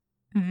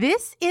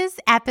This is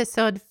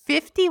episode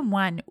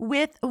 51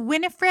 with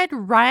Winifred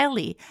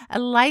Riley, a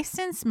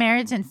licensed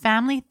marriage and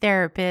family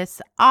therapist,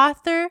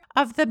 author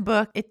of the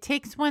book It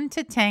Takes One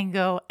to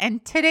Tango.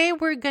 And today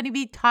we're going to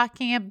be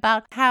talking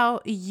about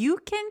how you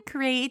can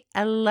create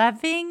a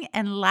loving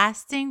and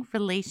lasting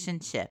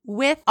relationship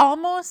with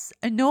almost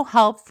no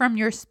help from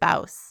your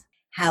spouse.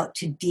 How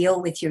to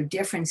deal with your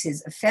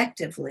differences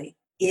effectively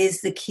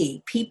is the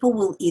key. People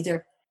will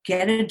either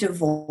get a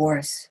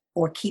divorce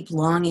or keep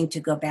longing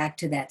to go back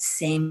to that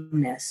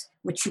sameness,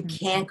 which you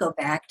can't go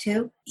back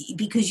to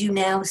because you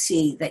now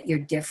see that you're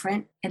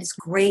different, and it's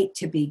great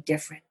to be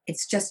different.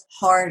 It's just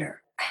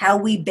harder. How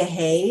we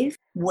behave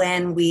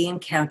when we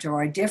encounter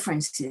our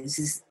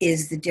differences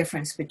is the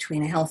difference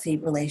between a healthy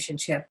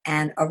relationship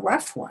and a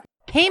rough one.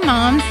 Hey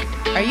moms,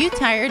 are you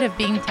tired of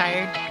being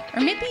tired? Or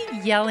maybe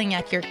yelling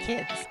at your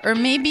kids? Or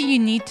maybe you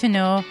need to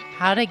know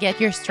how to get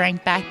your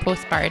strength back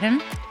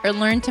postpartum? Or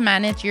learn to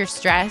manage your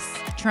stress,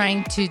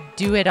 trying to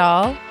do it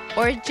all?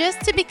 Or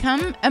just to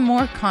become a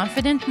more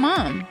confident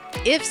mom?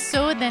 If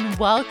so, then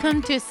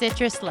welcome to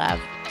Citrus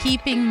Love,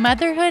 keeping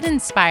motherhood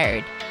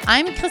inspired.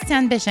 I'm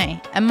Christiane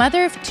Bégin, a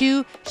mother of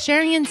two,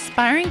 sharing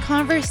inspiring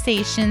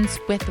conversations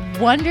with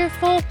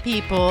wonderful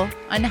people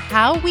on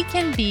how we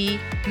can be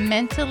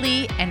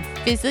mentally and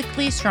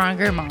physically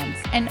stronger moms,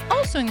 and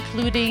also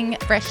including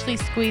freshly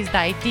squeezed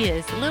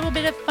ideas, a little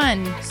bit of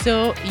fun,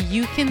 so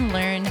you can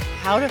learn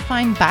how to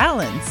find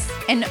balance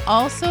and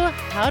also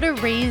how to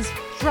raise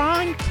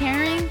strong,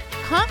 caring,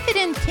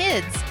 confident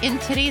kids in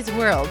today's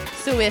world.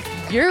 So if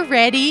you're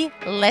ready,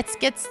 let's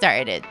get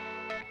started.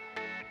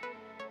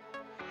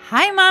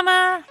 Hi,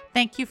 Mama.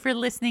 Thank you for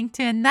listening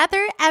to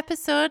another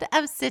episode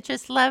of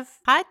Citrus Love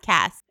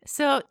Podcast.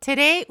 So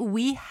today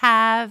we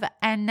have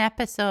an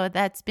episode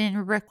that's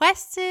been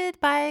requested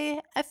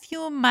by a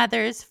few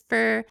mothers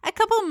for a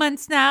couple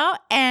months now,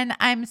 and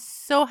I'm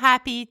so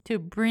happy to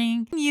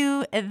bring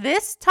you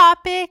this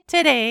topic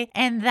today,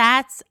 and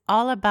that's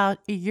all about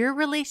your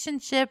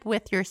relationship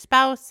with your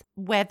spouse,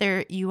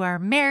 whether you are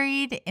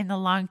married in a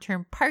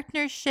long-term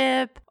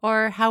partnership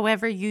or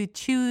however you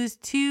choose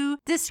to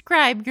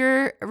describe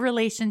your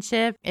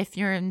relationship. If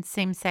you're in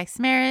same-sex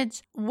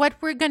marriage, what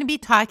we're going to be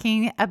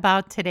talking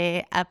about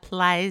today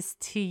applies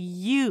to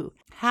you.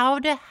 How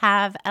to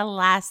have a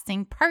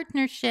lasting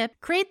partnership,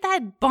 create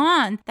that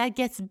bond that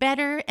gets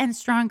better and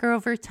stronger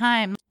over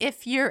time.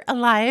 If you're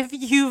alive,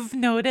 you've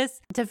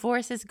noticed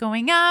divorces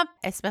going up,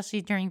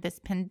 especially during this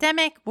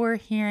pandemic. We're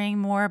hearing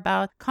more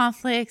about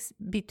conflicts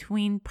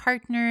between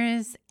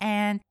partners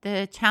and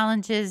the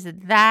challenges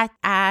that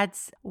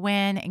adds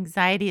when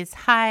anxiety is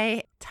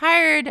high.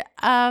 Tired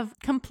of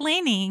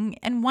complaining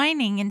and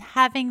whining and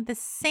having the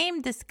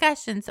same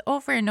discussions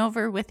over and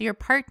over with your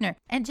partner,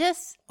 and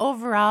just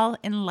overall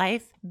in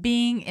life,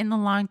 being in a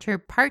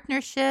long-term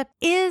partnership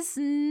is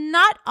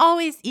not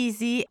always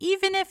easy.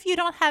 Even if you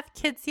don't have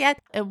kids yet,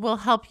 it will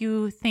help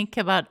you think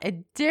about a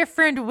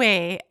different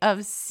way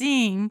of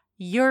seeing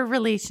your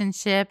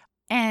relationship.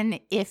 And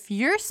if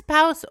your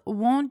spouse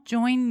won't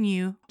join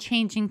you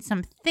changing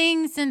some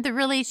things in the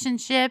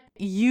relationship,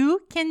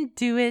 you can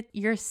do it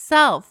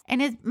yourself.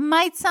 And it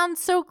might sound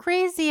so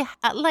crazy,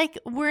 like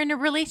we're in a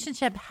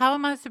relationship. How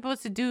am I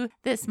supposed to do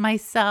this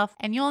myself?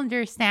 And you'll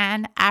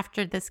understand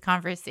after this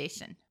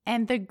conversation.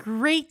 And the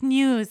great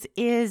news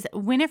is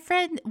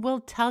Winifred will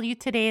tell you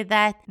today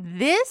that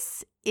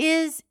this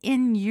is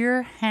in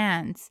your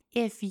hands.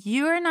 If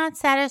you are not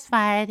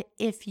satisfied,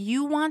 if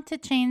you want to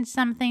change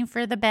something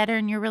for the better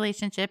in your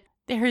relationship,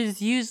 there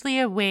is usually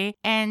a way,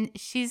 and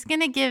she's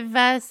going to give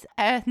us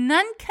an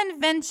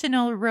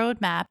unconventional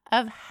roadmap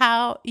of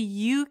how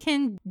you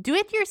can do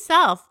it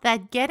yourself,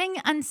 that getting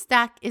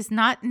unstuck is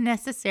not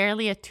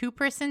necessarily a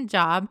two-person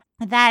job,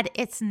 that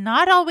it's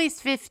not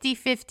always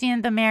 50-50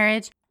 in the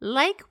marriage,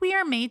 like we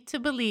are made to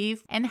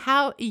believe, and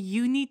how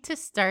you need to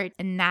start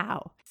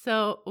now.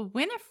 So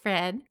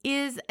Winifred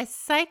is a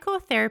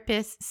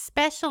psychotherapist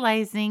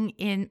specializing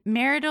in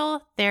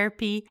marital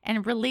therapy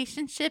and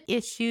relationship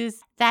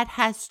issues that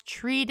has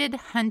treated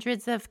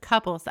hundreds of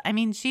couples. I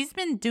mean, she's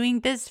been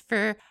doing this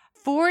for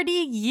 40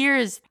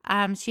 years.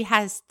 She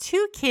has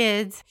 2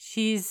 kids.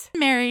 She's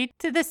married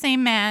to the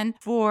same man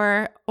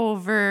for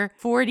over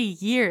 40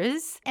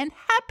 years and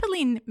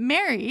happily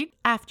married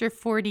after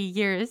 40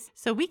 years.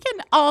 So we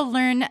can all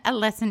learn a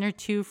lesson or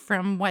two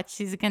from what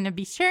she's going to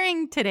be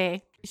sharing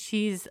today.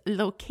 She's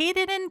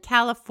located in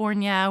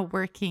California,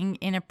 working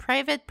in a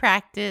private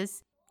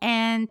practice,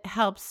 and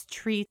helps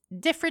treat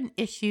different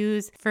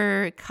issues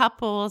for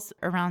couples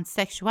around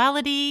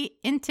sexuality,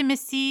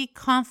 intimacy,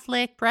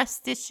 conflict,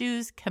 trust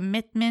issues,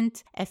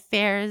 commitment,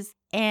 affairs,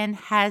 and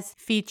has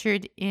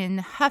featured in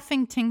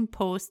Huffington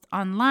Post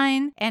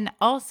online, and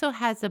also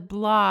has a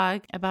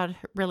blog about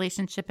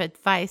relationship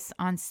advice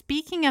on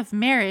Speaking of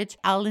Marriage.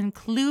 I'll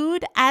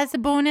include as a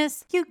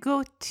bonus, you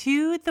go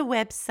to the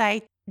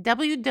website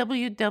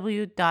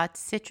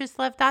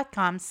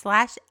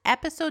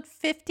www.citruslove.com/episode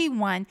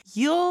 51,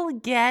 you'll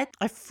get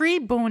a free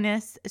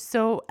bonus.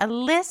 So, a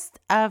list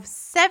of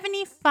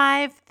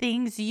 75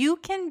 things you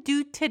can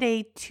do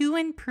today to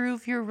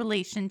improve your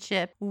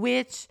relationship,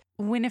 which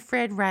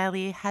Winifred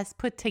Riley has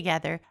put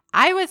together.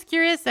 I was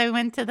curious. I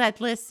went to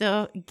that list.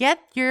 So get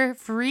your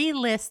free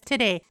list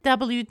today.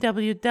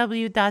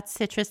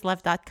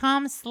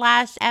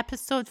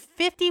 www.citruslove.com/episode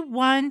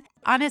 51.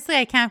 Honestly,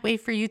 I can't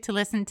wait for you to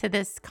listen to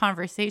this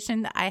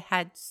conversation. I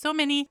had so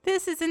many.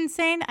 This is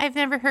insane. I've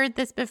never heard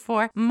this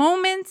before.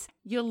 Moments.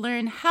 You'll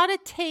learn how to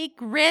take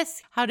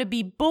risks, how to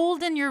be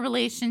bold in your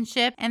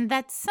relationship, and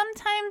that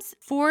sometimes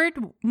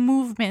forward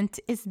movement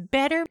is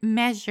better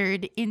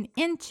measured in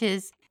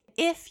inches.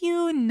 If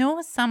you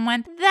know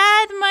someone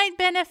that might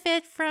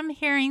benefit from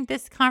hearing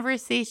this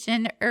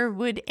conversation or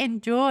would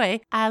enjoy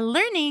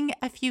learning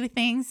a few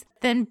things,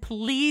 then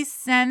please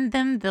send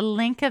them the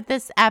link of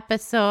this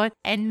episode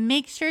and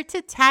make sure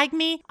to tag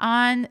me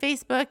on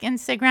Facebook,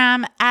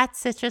 Instagram at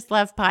Citrus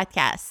Love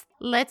Podcast.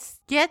 Let's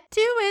get to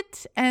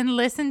it and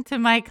listen to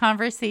my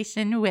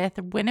conversation with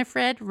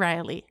Winifred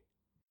Riley.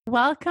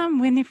 Welcome,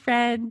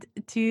 Winifred,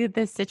 to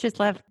the Citrus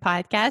Love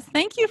Podcast.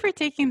 Thank you for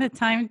taking the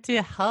time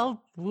to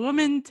help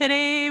women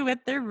today with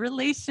their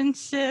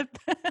relationship.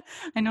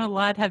 I know a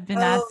lot have been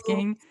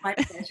asking. My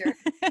pleasure.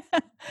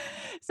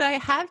 So I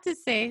have to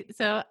say,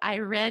 I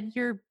read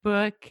your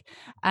book,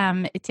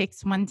 It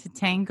Takes One to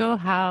Tango,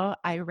 How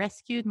I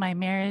Rescued My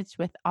Marriage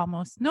with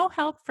Almost No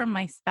Help from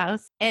My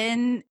Spouse.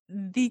 And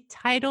the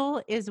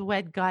title is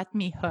what got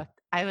me hooked.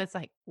 I was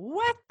like,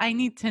 what? I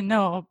need to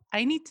know.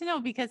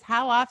 Because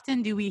how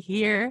often do we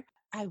hear,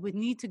 I would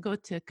need to go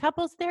to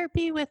couples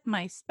therapy with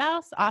my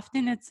spouse?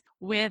 Often it's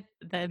with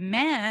the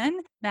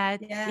man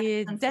that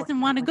it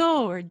doesn't want to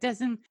go or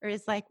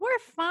is like, we're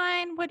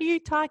fine. What are you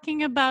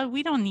talking about?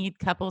 We don't need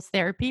couples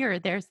therapy. Or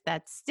there's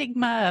that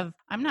stigma of,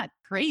 I'm not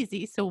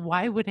crazy, so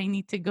why would I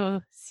need to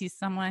go see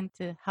someone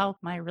to help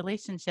my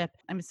relationship?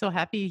 I'm so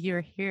happy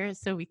you're here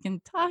so we can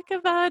talk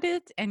about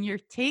it and your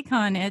take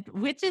on it,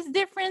 which is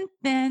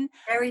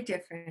very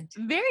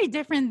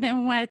different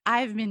than what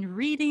I've been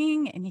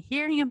reading and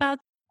hearing about.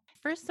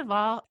 First of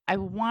all, I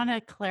want to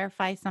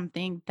clarify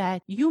something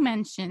that you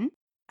mentioned.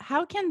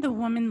 How can the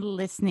woman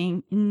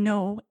listening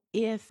know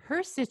if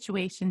her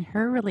situation,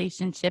 her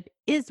relationship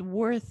is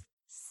worth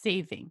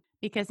saving?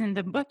 Because in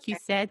the book, you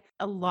said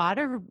a lot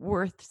are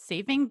worth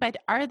saving, but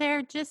are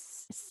there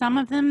just some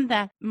of them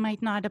that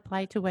might not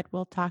apply to what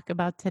we'll talk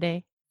about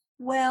today?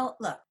 Well,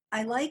 look,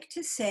 I like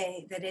to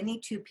say that any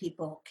two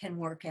people can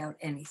work out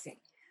anything.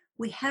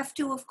 We have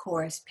to, of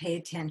course, pay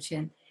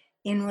attention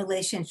in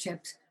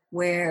relationships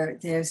where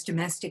there's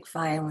domestic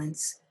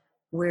violence.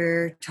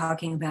 We're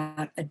talking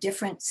about a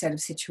different set of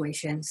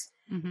situations.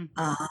 Mm-hmm.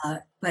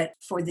 But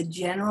for the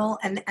general,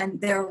 and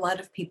there are a lot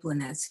of people in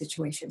that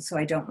situation, so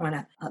I don't want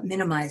to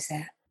minimize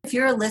that. If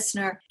you're a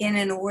listener in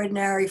an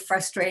ordinary,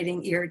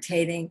 frustrating,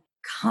 irritating,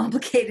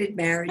 complicated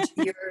marriage,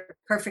 you're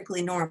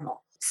perfectly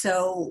normal.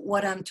 So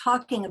what I'm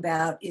talking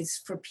about is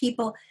for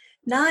people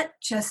not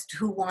just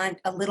who want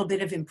a little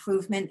bit of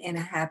improvement in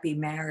a happy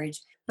marriage,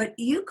 but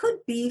you could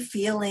be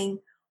feeling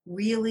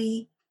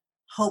really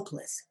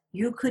hopeless.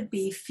 You could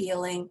be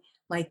feeling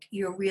like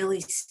you're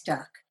really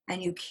stuck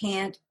and you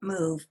can't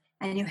move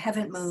and you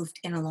haven't moved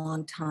in a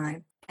long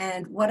time.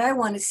 And what I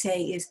want to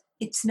say is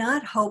it's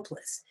not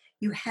hopeless.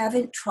 You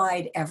haven't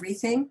tried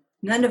everything.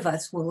 None of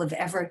us will have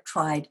ever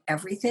tried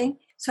everything.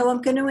 So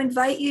I'm going to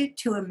invite you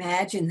to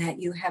imagine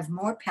that you have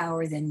more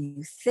power than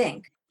you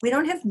think. We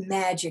don't have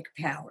magic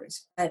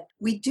powers, but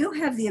we do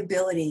have the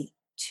ability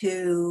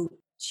to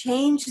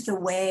change the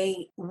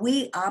way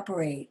we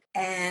operate.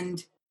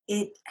 And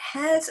it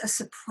has a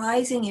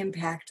surprising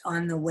impact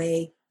on the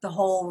way the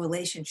whole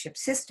relationship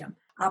system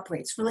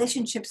operates.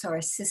 Relationships are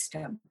a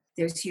system.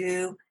 There's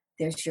you,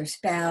 there's your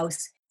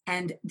spouse,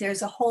 and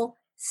there's a whole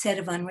set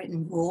of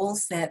unwritten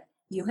rules that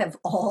you have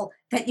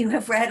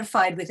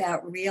ratified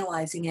without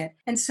realizing it.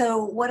 And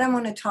so what I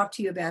want to talk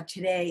to you about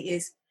today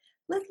is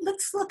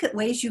let's look at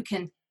ways you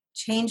can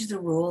change the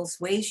rules,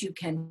 ways you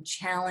can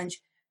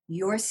challenge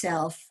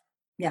yourself.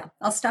 Yeah,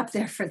 I'll stop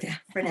there for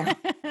now.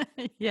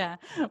 Yeah,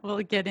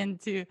 we'll get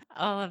into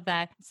all of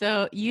that.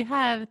 So you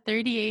have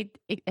 38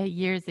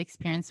 years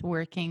experience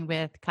working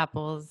with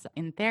couples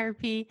in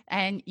therapy.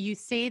 And you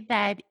say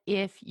that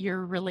if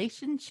your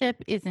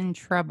relationship is in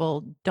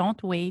trouble,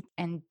 don't wait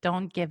and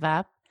don't give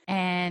up.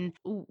 And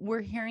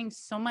we're hearing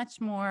so much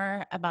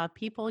more about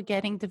people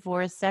getting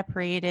divorced,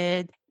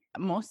 separated.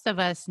 Most of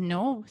us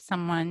know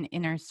someone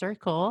in our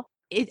circle.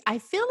 I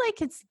feel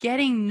like it's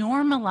getting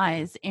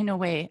normalized in a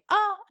way.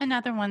 Oh,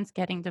 another one's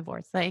getting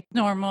divorced, like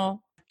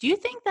normal. Do you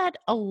think that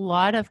a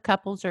lot of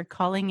couples are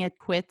calling it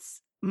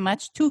quits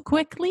much too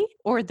quickly,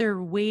 or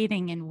they're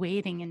waiting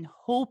and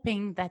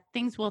hoping that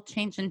things will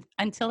change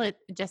until it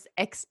just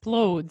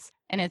explodes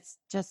and it's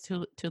just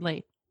too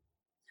late?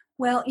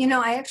 Well,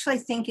 I actually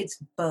think it's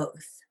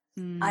both.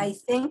 I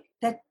think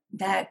that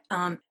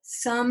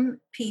some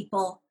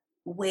people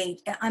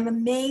wait. I'm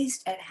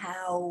amazed at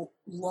how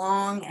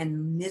long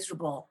and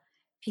miserable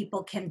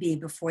people can be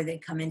before they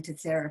come into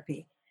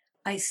therapy.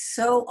 I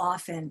so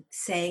often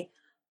say,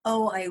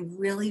 "Oh, I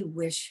really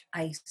wish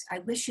I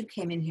wish you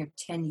came in here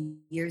 10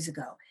 years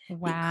ago Wow.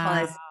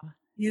 because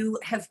you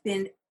have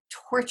been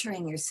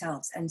torturing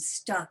yourselves and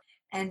stuck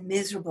and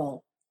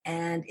miserable."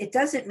 And it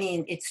doesn't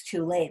mean it's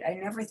too late. I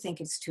never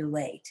think it's too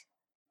late.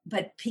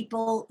 But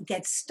people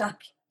get stuck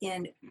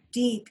in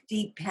deep,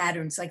 deep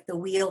patterns, like the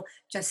wheel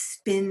just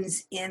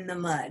spins in the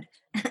mud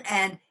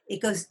and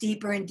it goes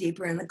deeper and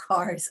deeper in the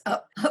cars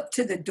up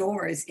to the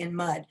doors in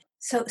mud.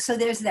 So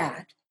there's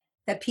that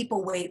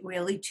people wait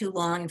really too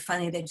long and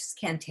finally they just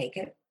can't take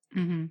it.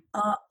 Hmm.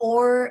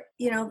 Or,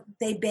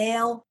 they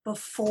bail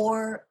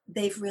before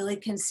they've really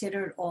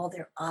considered all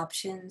their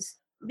options.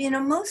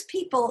 Most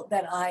people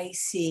that I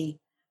see,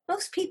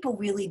 most people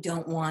really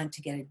don't want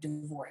to get a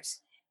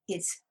divorce.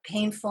 It's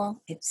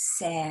painful, it's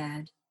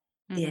sad,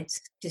 Hmm.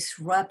 it's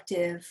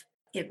disruptive.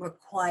 It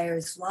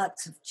requires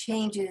lots of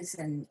changes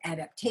and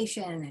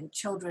adaptation and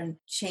children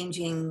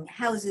changing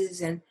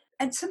houses. And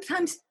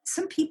sometimes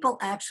some people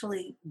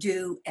actually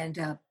do end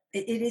up,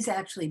 it is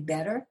actually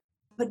better.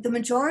 But the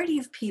majority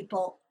of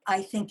people,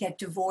 I think, get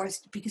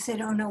divorced because they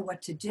don't know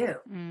what to do.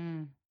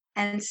 Mm.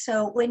 And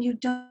so when you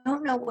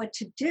don't know what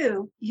to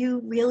do,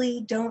 you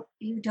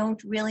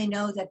don't really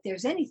know that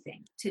there's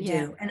anything to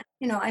Yeah. do. And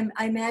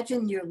I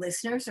imagine your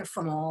listeners are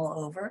from all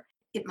over.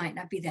 It might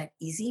not be that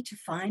easy to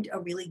find a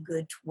really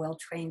good,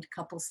 well-trained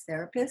couples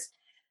therapist.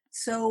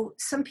 So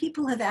some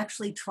people have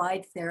actually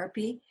tried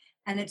therapy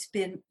and it's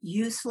been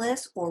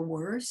useless or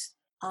worse.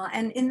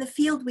 And in the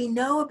field, we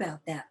know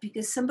about that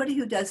because somebody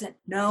who doesn't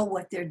know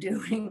what they're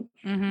doing,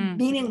 Hmm.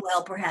 meaning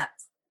well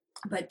perhaps,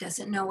 but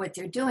doesn't know what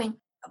they're doing,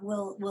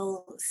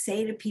 will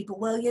say to people,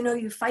 well,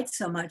 you fight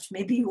so much,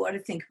 maybe you ought to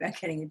think about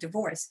getting a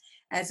divorce,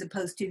 as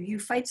opposed to you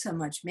fight so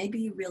much, maybe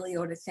you really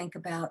ought to think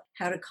about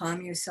how to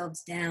calm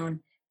yourselves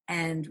down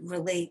and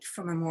relate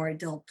from a more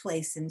adult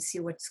place and see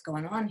what's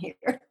going on here.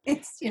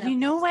 You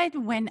know what?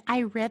 When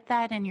I read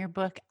that in your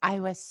book, I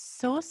was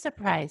so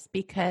surprised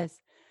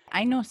because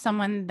I know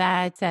someone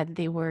that said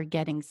they were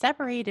getting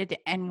separated.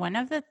 And one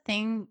of the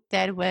things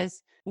that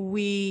was,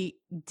 we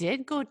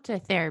did go to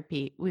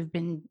therapy. We've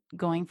been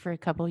going for a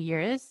couple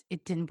years.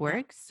 It didn't Yeah.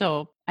 work.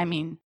 So, I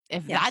mean,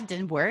 if Yes. that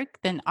didn't work,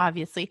 then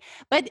obviously,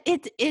 but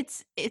it's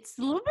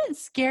a little bit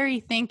scary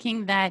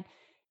thinking that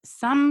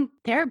some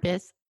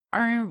therapists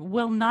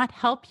will not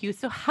help you.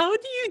 So how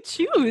do you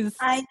choose?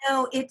 I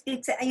know it's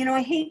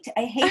I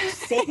hate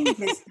saying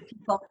this to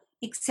people,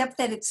 except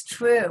that it's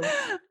true.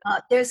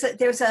 There's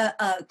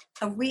a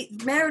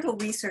marital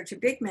researcher,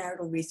 big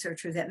marital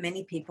researcher that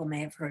many people may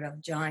have heard of,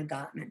 John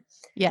Gottman.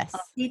 Yes.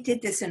 He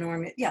did this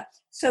enormous, yeah.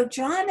 So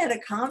John at a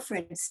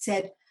conference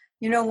said,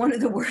 one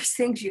of the worst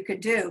things you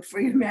could do for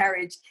your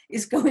marriage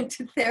is go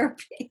into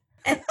therapy.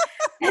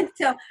 And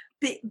so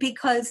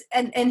because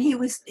and he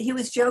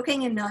was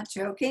joking and not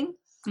joking,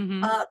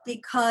 Mhm.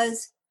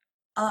 because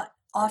uh,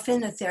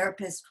 often a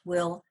therapist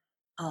will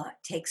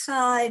take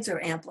sides or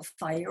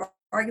amplify your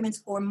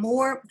arguments, or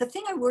more. The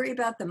thing I worry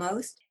about the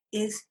most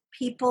is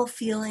people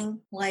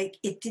feeling like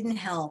it didn't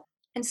help.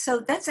 And so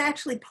that's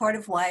actually part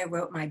of why I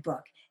wrote my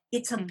book.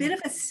 It's a bit Mhm.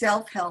 of a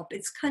self help,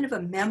 it's kind of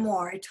a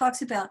memoir. It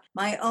talks about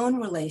my own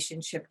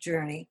relationship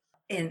journey.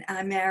 And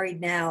I'm married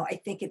now, I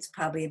think it's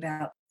probably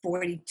about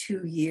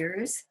 42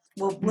 years.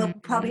 We'll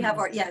probably have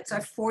Mhm. it's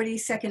our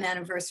 42nd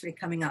anniversary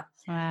coming up.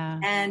 Wow.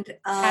 And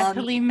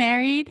Happily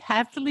married,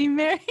 happily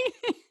married.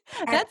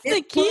 at That's this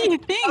the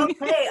point, key thing.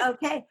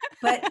 okay.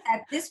 But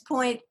at this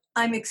point,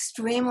 I'm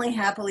extremely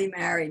happily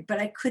married. But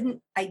I could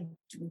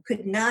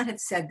not have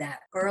said that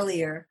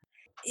earlier.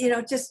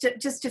 Just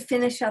to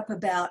finish up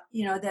about,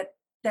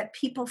 that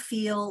people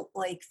feel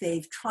like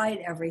they've tried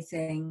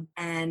everything,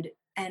 and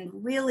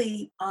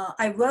really,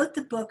 I wrote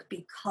the book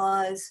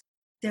because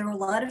there are a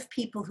lot of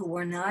people who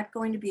were not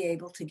going to be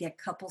able to get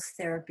couples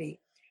therapy,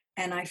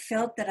 and I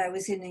felt that I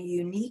was in a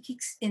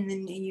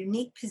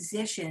unique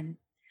position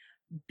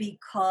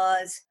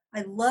because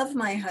I love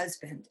my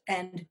husband,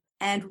 and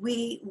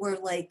we were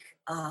like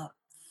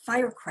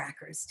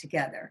firecrackers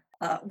together.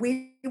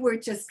 We were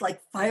just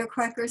like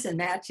firecrackers and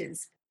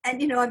matches.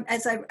 And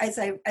as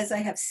I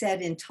have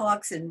said in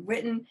talks and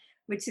written,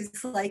 which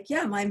is like,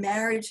 yeah, my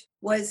marriage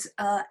was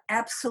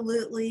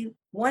absolutely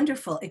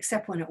wonderful,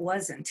 except when it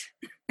wasn't.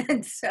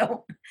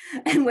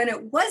 And when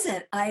it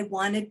wasn't, I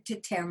wanted to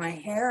tear my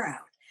hair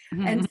out.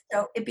 And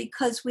so,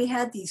 because we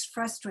had these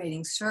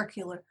frustrating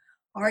circular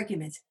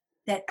arguments,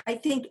 that I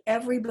think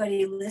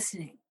everybody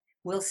listening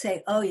will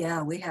say, oh,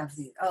 yeah,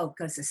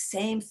 because the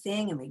same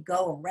thing and we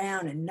go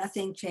around and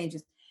nothing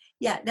changes.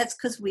 Yeah, that's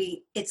because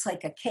it's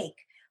like a cake.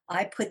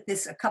 I put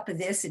a cup of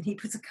this and he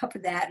puts a cup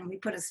of that and we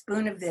put a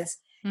spoon of this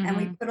and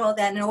we Mhm. put all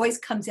that and it always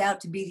comes out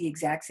to be the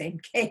exact same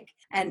cake.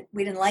 And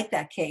we didn't like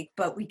that cake,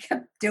 but we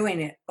kept doing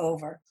it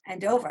over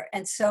and over.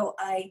 And so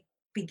I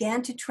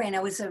began to train. I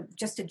was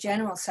just a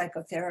general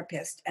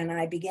psychotherapist, and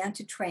I began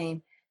to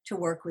train to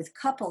work with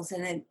couples.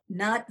 And then,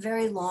 not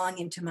very long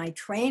into my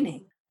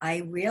training, I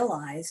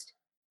realized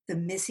the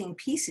missing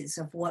pieces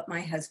of what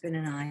my husband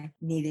and I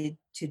needed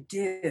to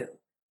do.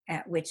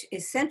 at which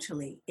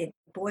essentially it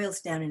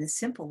boils down in a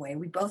simple way.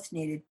 We both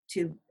needed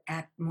to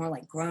act more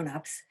like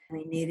grown-ups.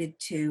 We needed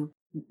to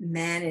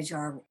manage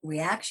our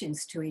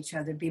reactions to each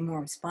other, be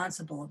more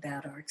responsible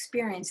about our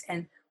experience,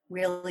 and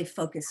really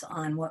focus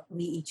on what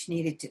we each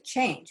needed to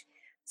change.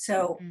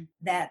 So Mhm.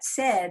 that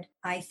said,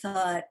 I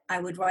thought I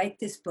would write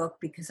this book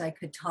because I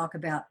could talk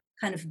about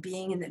kind of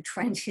being in the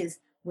trenches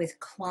with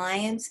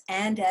clients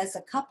and as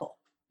a couple.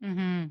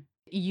 Mhm.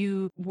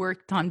 You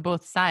worked on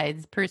both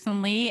sides,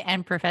 personally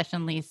and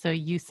professionally, so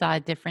you saw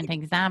different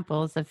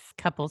examples of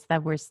couples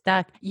that were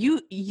stuck.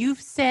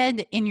 You've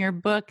said in your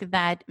book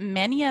that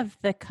many of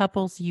the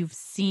couples you've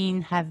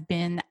seen have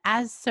been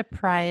as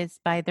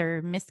surprised by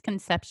their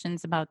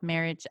misconceptions about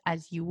marriage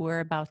as you were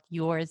about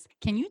yours.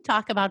 Can you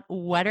talk about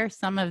what are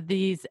some of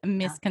these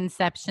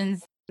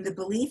misconceptions? The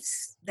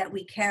beliefs that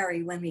we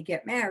carry when we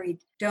get married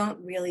don't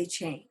really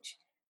change.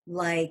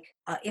 Like,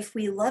 if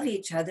we love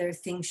each other,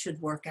 things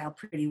should work out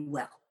pretty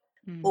well.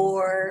 Mhm.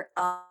 Or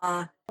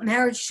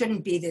marriage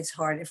shouldn't be this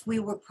hard. If we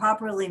were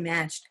properly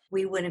matched,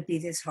 we wouldn't be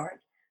this hard.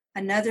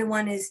 Another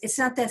one is it's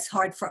not this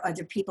hard for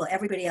other people.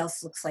 Everybody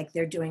else looks like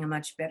they're doing a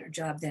much better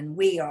job than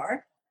we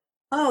are.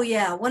 Oh,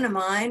 yeah. One of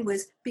mine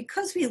was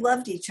because we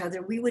loved each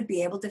other, we would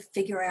be able to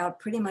figure out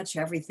pretty much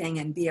everything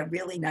and be a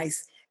really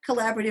nice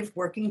collaborative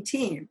working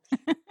team.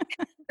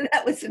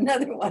 That was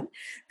another one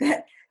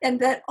that and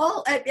that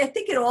all I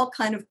think it all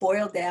kind of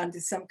boiled down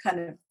to some kind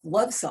of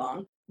love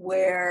song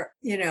where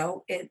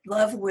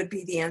love would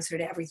be the answer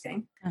to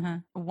everything. Uh-huh.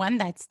 One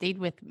that stayed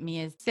with me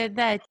is said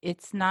that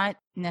it's not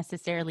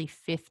necessarily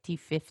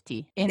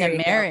 50-50 in a There you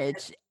go.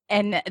 marriage.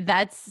 And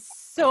that's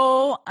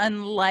so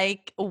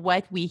unlike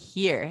what we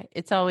hear.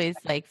 It's always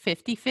like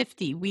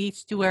 50-50. We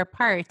each do our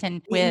part.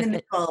 And In the with,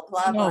 middle,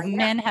 blah no, blah. Yeah.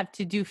 men have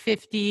to do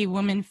 50,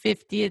 women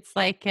 50. It's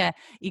like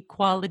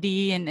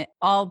equality and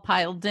all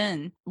piled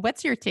in.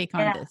 What's your take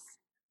on Yeah. this?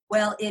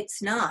 Well,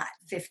 it's not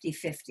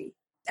 50-50.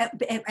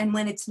 And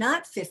when it's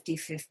not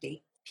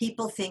 50-50,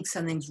 people think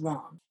something's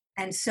wrong.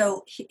 And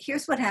so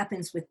here's what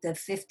happens with the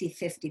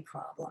 50-50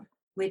 problem,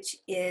 which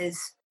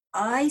is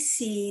I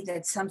see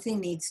that something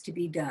needs to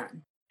be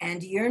done,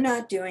 and you're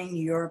not doing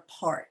your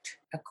part,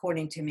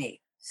 according to me.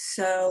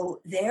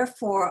 So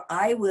therefore,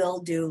 I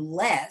will do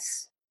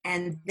less.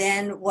 And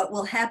then what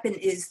will happen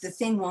is the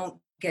thing won't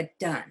get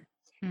done.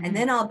 And Hmm.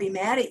 then I'll be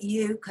mad at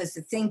you because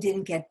the thing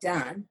didn't get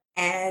done.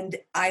 And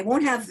I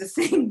won't have the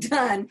thing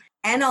done.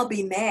 And I'll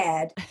be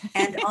mad.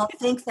 And I'll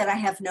think that I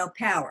have no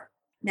power.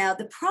 Now,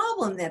 the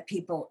problem that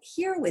people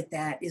hear with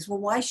that is, well,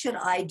 why should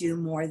I do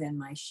more than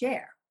my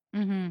share?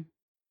 Hmm.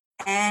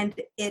 And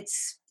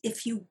it's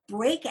if you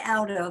break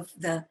out of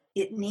the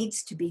it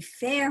needs to be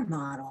fair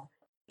model,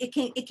 it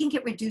can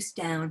get reduced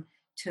down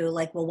to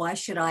like, well, why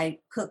should I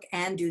cook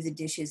and do the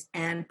dishes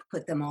and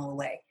put them all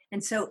away?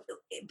 And so,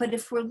 but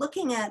if we're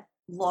looking at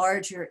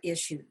larger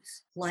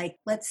issues, like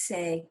let's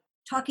say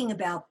talking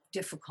about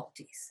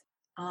difficulties,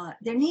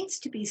 there needs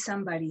to be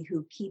somebody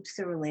who keeps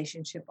the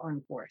relationship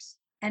on course.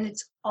 And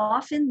it's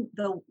often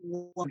the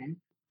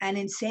woman, and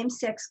in same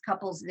sex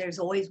couples, there's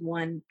always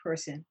one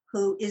person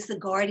who is the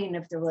guardian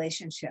of the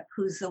relationship,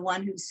 who's the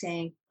one who's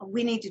saying, oh,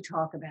 we need to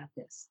talk about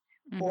this.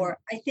 Hmm. Or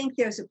I think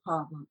there's a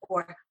problem.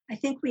 Or I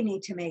think we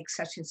need to make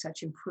such and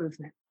such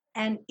improvement.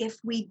 And if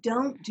we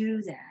don't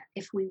do that,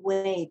 if we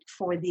wait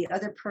for the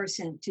other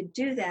person to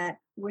do that,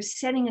 we're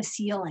setting a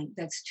ceiling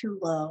that's too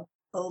low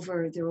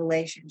over the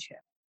relationship.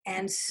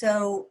 And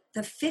so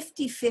the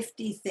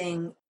 50-50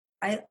 thing,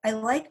 I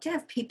like to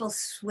have people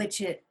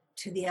switch it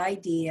to the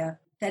idea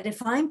that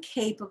if I'm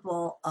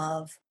capable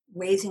of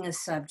raising a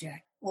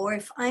subject, or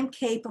if I'm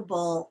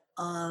capable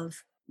of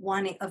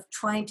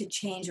trying to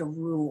change a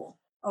rule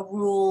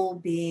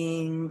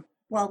being,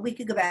 well, we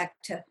could go back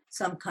to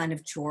some kind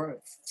of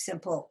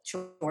simple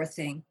chore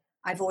thing.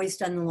 I've always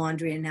done the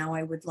laundry, and now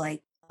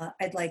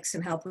I'd like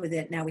some help with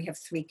it. Now we have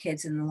 3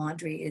 kids, and the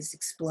laundry is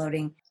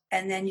exploding.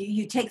 And then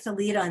you take the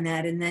lead on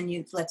that, and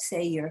then let's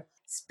say your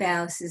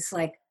spouse is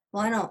like,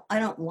 well, I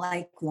don't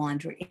like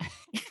laundry.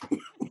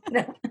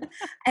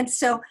 And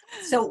so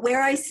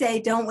where I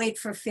say don't wait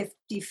for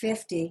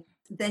 50-50,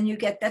 then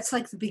that's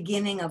like the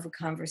beginning of a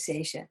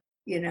conversation,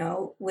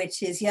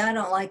 which is, yeah, I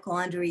don't like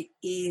laundry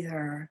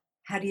either.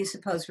 How do you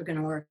suppose we're going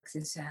to work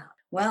this out?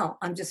 Well,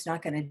 I'm just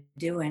not going to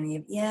do any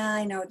of, yeah,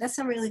 I know that's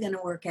not really going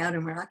to work out,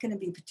 and we're not going to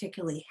be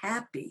particularly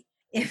happy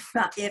if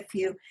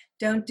you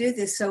don't do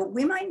this. So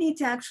we might need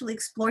to actually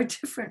explore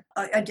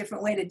a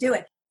different way to do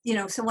it.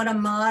 So what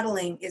I'm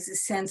modeling is a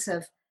sense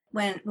of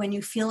when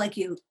you feel like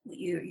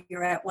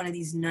you're at one of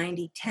these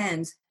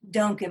 90-10s,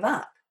 don't give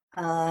up.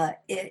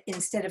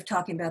 Instead of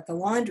talking about the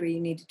laundry,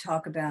 you need to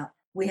talk about,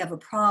 we have a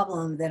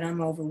problem that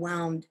I'm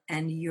overwhelmed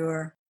and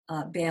you're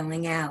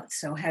bailing out.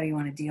 So how do you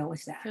want to deal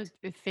with So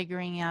that?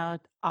 figuring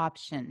out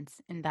options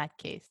in that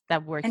case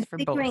that works And for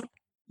both.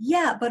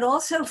 yeah, but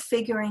also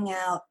figuring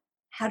out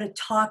how to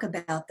talk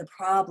about the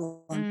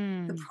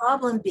problem. The Mm.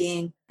 problem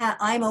being,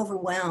 I'm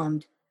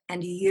overwhelmed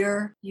and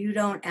you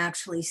don't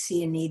actually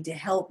see a need to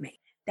help me.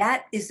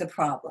 That is the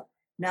problem.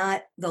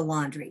 not the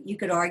laundry. You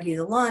could argue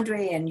the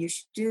laundry and you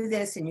should do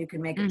this and you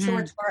can make a chore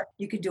Mm-hmm. chart,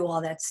 you could do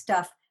all that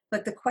stuff.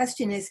 But the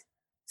question is,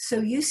 so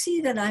you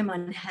see that I'm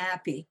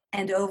unhappy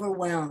and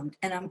overwhelmed,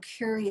 and I'm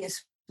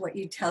curious what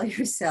you tell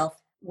yourself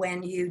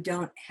when you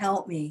don't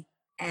help me,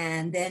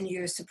 and then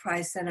you're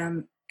surprised that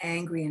I'm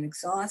angry and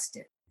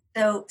exhausted.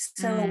 So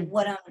Mm-hmm.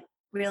 what I'm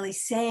really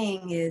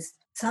saying is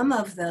some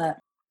of the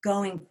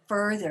going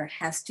further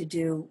has to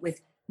do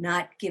with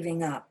not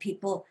giving up.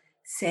 People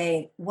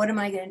say, what am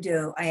I going to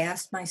do? I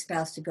asked my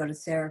spouse to go to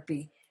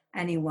therapy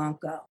and he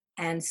won't go.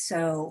 And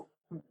so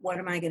what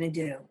am I going to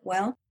do?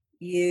 Well,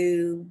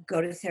 you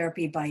go to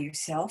therapy by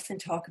yourself and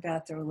talk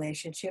about the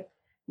relationship.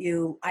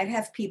 I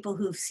have people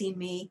who've seen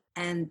me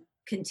and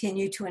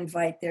continue to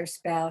invite their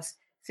spouse.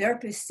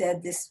 Therapist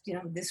said this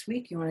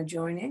week, you want to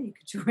join in? You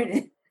could join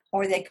in.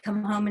 Or they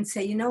come home and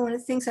say, one of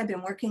the things I've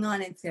been working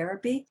on in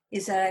therapy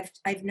is that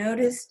I've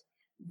noticed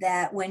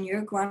that when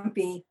you're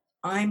grumpy,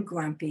 I'm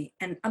grumpy,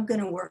 and I'm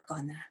going to work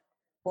on that.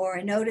 Or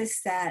I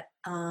notice that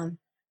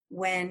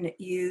when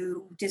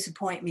you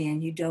disappoint me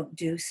and you don't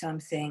do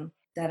something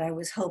that I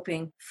was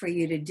hoping for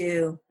you to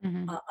do,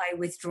 Mm-hmm. I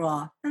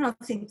withdraw. I don't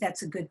think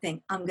that's a good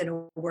thing. I'm going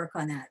to work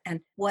on that. And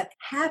what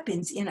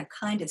happens in a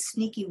kind of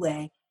sneaky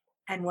way,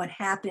 and what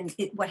happens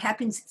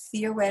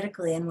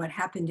theoretically, and what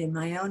happened in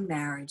my own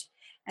marriage,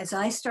 as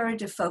I started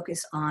to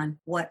focus on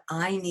what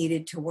I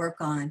needed to work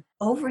on,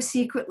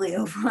 secretly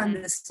over on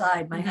the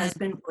side, my Mm-hmm.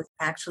 husband was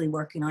actually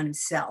working on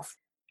himself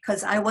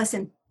because I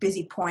wasn't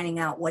busy pointing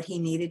out what he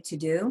needed to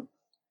do.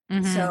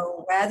 Mm-hmm.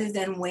 So rather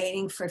than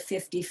waiting for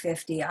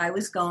 50-50, I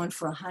was going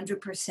for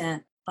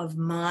 100% of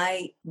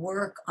my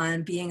work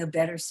on being a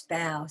better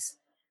spouse.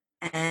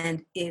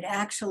 And it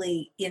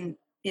actually, in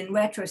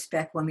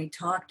retrospect, when we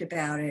talked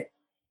about it,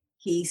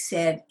 he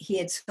said he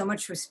had so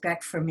much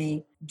respect for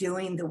me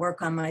doing the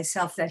work on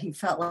myself that he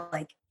felt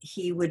like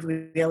he would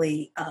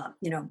really,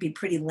 be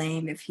pretty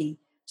lame if he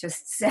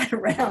just sat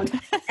around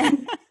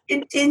and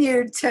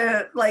continued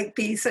to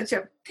be such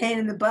a pain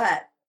in the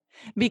butt.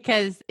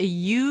 Because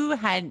you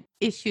had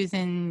issues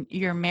in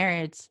your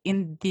marriage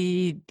in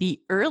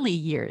the early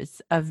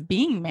years of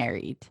being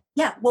married.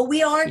 Yeah, well, we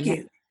Yeah.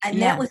 argued, and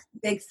that Yeah. was the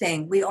big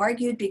thing. We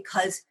argued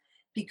because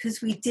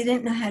we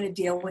didn't know how to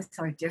deal with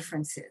our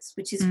differences,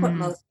 which is what Mm.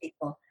 most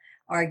people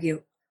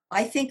argue.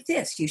 I think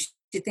this, you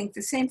should think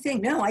the same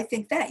thing. No, I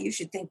think that, you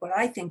should think what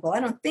I think. Well, I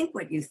don't think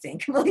what you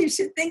think. Well, you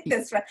should think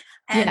this, right?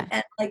 And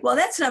Yeah. and well,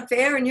 that's not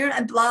fair, and you're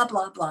and blah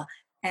blah blah.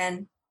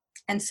 And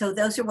and so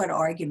those are what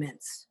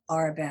arguments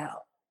are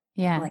about.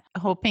 Yeah. Like,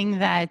 Hoping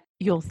that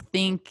you'll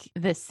think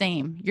the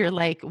same. You're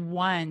like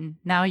one.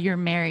 Now you're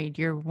married.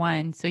 You're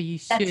one. So you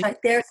that's should. right.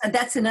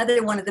 That's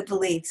another one of the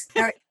beliefs.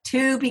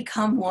 Two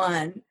become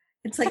one.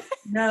 It's like,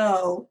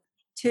 no,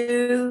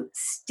 two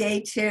stay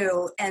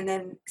two. And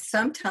then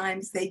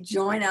sometimes they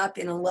join up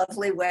in a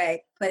lovely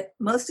way. But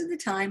most of the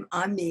time,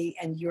 I'm me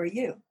and you're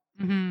you.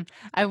 Mhm.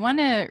 I want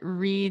to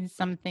read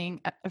something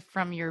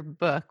from your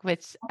book,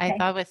 which I Okay.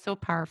 thought was so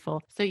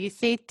powerful. So you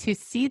say to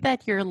see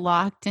that you're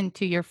locked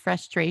into your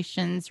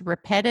frustrations,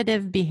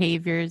 repetitive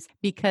behaviors,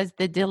 because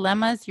the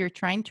dilemmas you're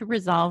trying to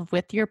resolve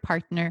with your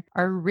partner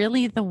are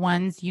really the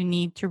ones you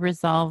need to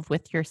resolve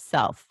with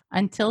yourself.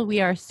 Until we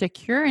are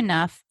secure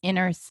enough in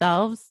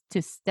ourselves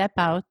to step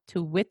out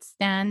to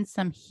withstand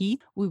some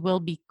heat, we will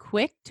be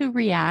quick to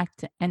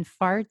react and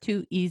far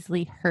too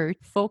easily hurt.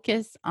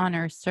 Focus on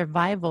our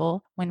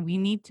survival when we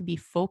need to be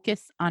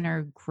focused on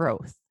our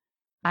growth.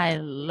 I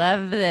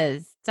love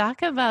this.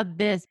 Talk about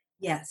this.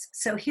 Yes.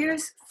 So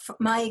here's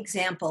my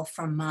example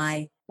from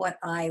what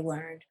I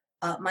learned.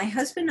 My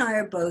husband and I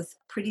are both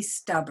pretty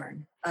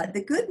stubborn.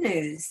 The good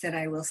news that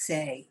I will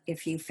say,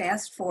 if you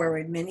fast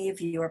forward, many of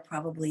you are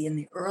probably in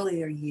the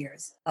earlier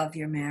years of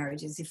your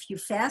marriage, is if you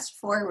fast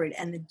forward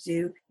and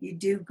you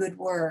do good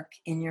work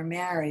in your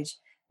marriage,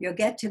 you'll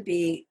get to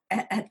be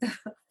at the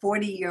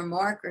 40-year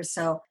mark or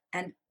so,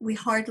 and we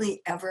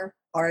hardly ever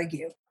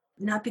argue.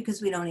 Not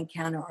because we don't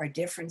encounter our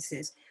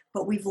differences,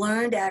 but we've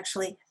learned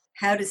actually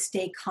how to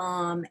stay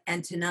calm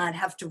and to not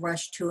have to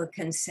rush to a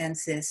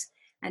consensus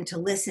and to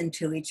listen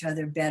to each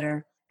other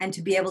better and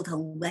to be able to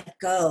let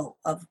go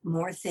of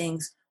more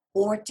things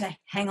or to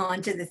hang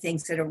on to the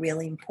things that are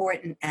really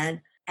important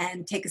and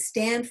take a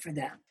stand for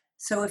them.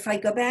 So if I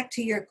go back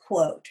to your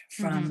quote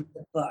Mhm. from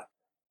the book,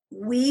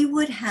 we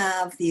would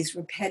have these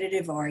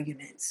repetitive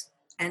arguments.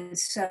 And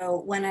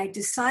so when I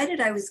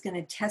decided I was going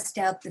to test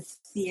out the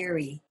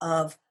theory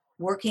of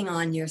working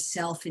on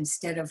yourself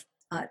instead of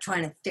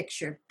trying to fix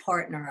your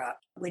partner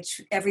up,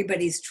 which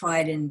everybody's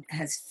tried and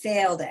has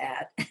failed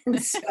at.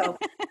 And so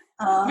Which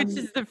um,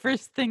 is the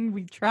first thing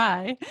we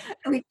try.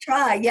 we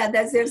try. Yeah,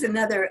 there's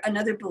another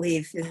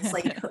belief. It's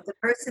like the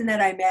person that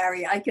I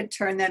marry, I could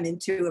turn them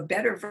into a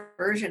better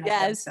version of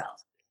Yes.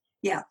 themselves.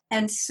 Yeah.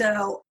 And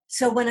so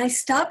when I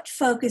stopped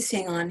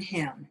focusing on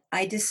him,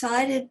 I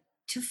decided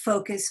to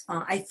focus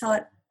on, I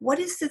thought, what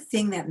is the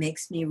thing that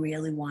makes me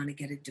really want to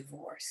get a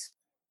divorce?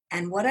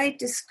 And what I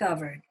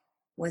discovered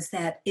was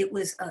that it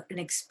was an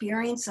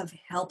experience of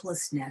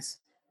helplessness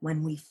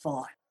when we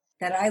fought,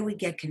 that I would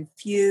get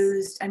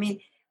confused. I mean,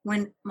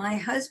 when my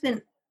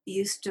husband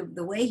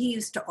the way he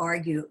used to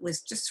argue, it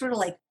was just sort of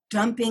like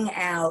dumping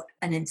out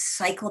an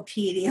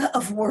encyclopedia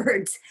of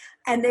words.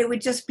 And they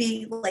would just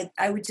be like,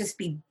 I would just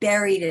be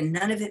buried and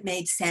none of it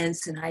made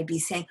sense. And I'd be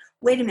saying,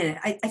 wait a minute,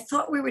 I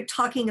thought we were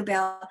talking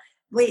about,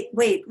 wait.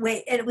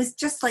 And it was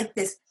just like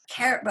this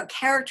about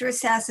character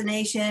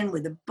assassination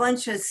with a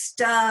bunch of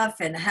stuff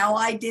and how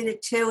I did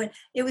it too. And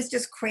it was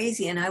just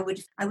crazy. And I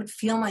would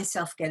feel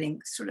myself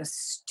getting sort of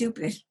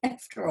stupid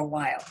after a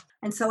while.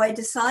 And so I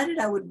decided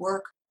I would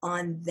work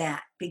on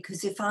that,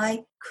 because if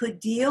I could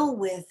deal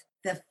with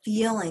the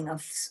feeling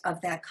of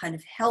that kind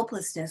of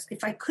helplessness,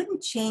 if I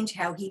couldn't change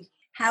how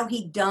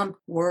he dumped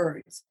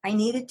words, I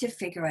needed to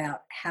figure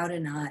out how to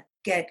not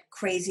get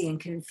crazy and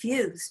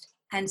confused.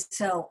 And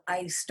so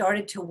I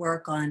started to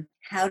work on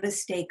how to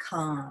stay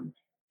calm.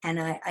 And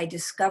I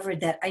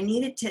discovered that I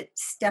needed to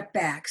step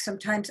back.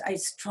 Sometimes I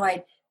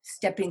tried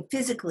stepping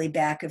physically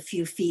back a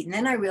few feet. And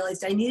then I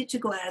realized I needed to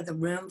go out of the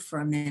room for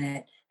a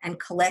minute and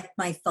collect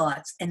my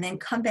thoughts and then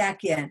come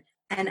back in.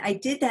 And I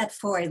did that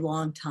for a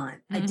long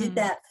time. I did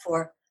that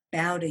for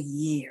about a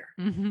year.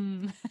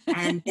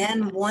 And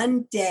then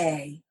one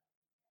day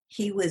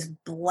he was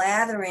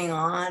blathering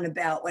on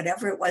about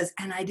whatever it was,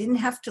 and I didn't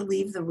have to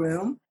leave the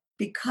room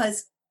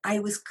because I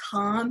was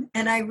calm.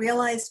 And I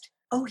realized,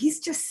 oh, he's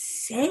just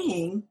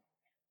saying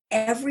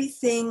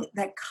everything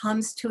that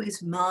comes to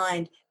his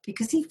mind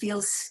because he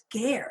feels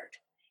scared.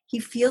 He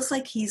feels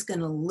like he's going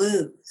to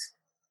lose,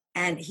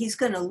 and he's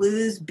going to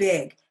lose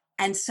big.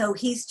 And so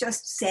he's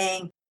just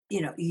saying,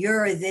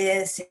 you're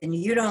this and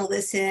you don't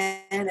listen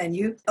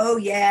and oh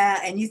yeah,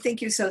 and you think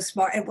you're so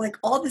smart and like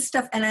all this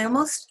stuff. And I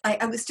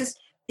was just,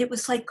 it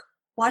was like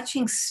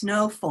watching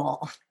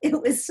snowfall.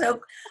 It's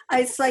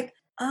like,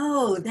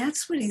 oh,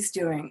 that's what he's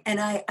doing. And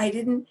I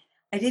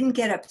didn't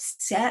get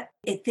upset.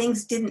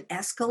 Things didn't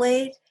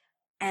escalate.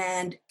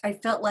 And I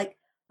felt like,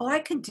 oh,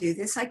 I can do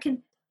this.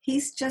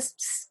 He's just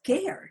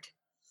scared.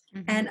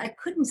 And I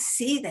couldn't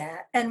see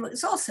that. And it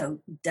was also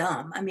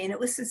dumb. I mean, it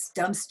was this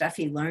dumb stuff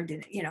he learned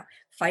in,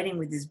 fighting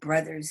with his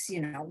brothers,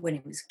 when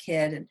he was a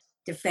kid and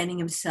defending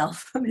himself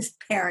from his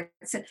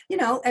parents. And,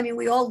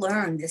 we all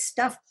learned this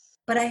stuff.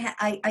 But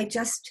I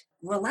just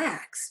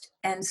relaxed.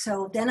 And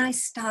so then I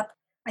stopped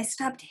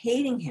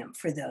hating him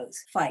for those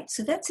fights.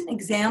 So that's an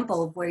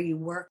example of where you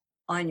work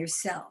on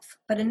yourself.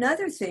 But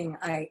another thing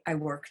I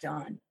worked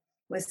on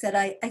was that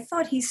I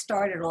thought he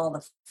started all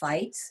the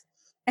fights.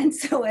 And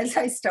so as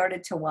I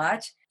started to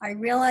watch, I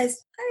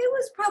realized I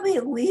was probably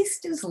at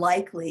least as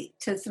likely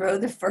to throw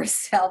the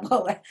first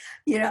salvo, and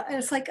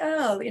it's like,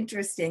 oh,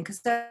 interesting, because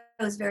I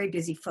was very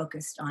busy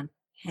focused on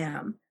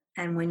him.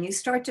 And when you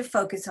start to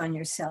focus on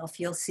yourself,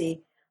 you'll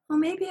see, well,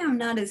 maybe I'm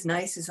not as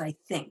nice as I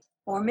think,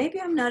 or maybe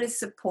I'm not as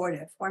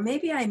supportive, or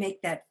maybe I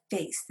make that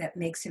face that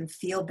makes him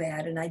feel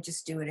bad and I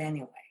just do it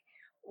anyway.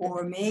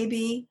 Or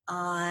maybe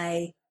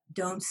I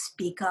don't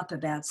speak up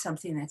about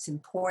something that's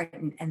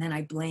important and then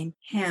I blame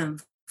him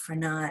for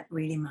not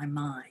reading my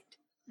mind.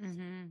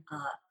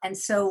 And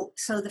so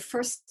the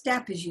first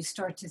step is you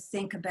start to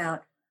think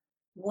about,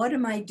 what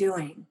am I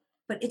doing?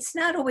 But it's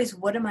not always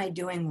what am I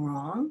doing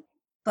wrong,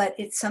 but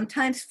it's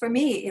sometimes, for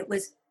me, it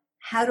was,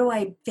 how do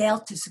I fail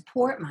to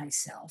support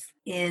myself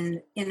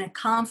in a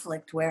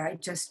conflict where I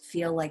just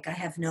feel like I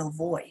have no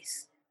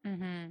voice?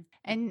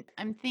 And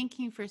I'm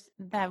thinking, for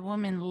that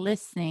woman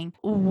listening,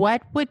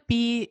 what would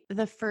be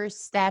the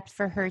first step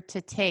for her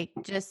to take,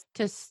 just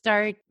to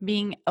start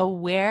being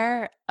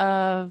aware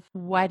of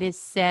what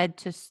is said,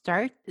 to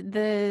start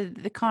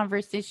the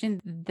conversation,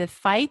 the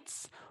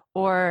fights,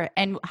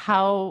 and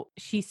how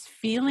she's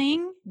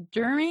feeling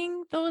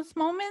during those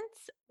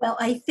moments? Well,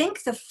 I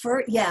think the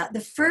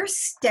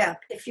first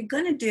step, if you're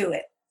going to do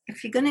it,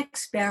 if you're going to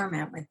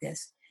experiment with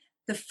this,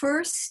 the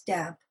first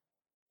step,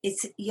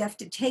 you have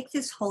to take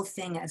this whole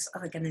thing as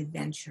like an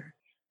adventure,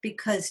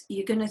 because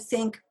you're going to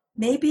think,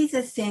 maybe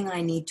the thing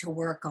I need to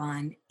work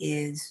on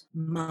is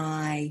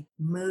my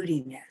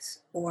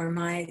moodiness, or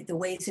the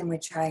ways in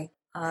which I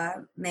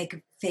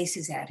make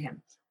faces at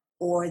him,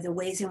 or the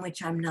ways in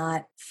which I'm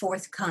not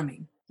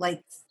forthcoming.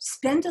 Like,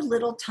 spend a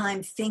little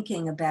time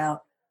thinking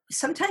about,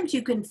 sometimes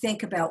you can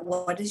think about,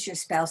 what does your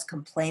spouse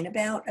complain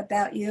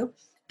about you,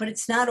 but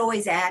it's not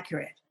always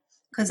accurate.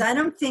 Because I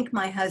don't think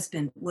my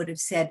husband would have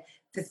said,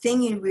 the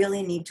thing you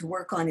really need to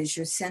work on is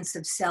your sense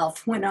of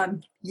self when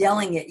I'm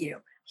yelling at you.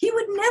 He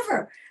would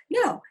never,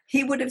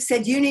 he would have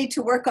said, you need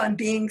to work on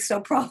being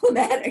so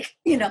problematic,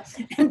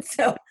 And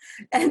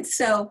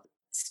so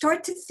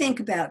start to think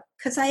about,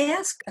 because I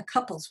ask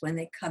couples when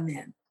they come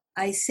in,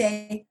 I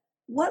say,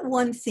 what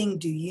one thing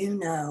do you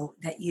know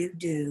that you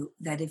do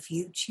that if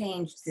you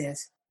changed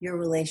this, your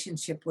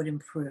relationship would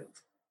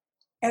improve?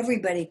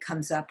 Everybody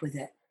comes up with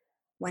it.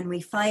 When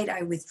we fight,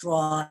 I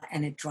withdraw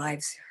and it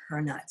drives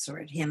her nuts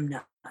or him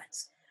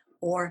nuts.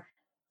 Or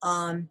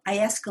I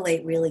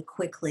escalate really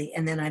quickly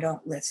and then I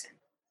don't listen.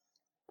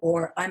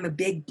 Or I'm a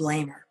big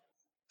blamer.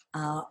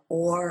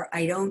 Or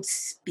I don't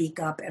speak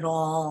up at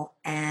all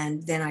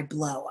and then I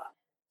blow up.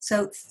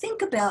 So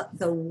think about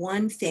the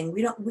one thing.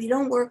 We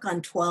don't work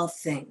on 12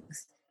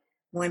 things.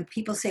 when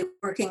people say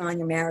working on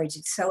your marriage,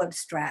 it's so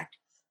abstract.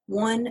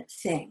 One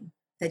thing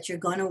that you're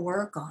going to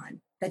work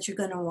on, that you're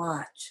going to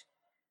watch,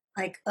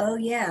 like, oh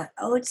yeah,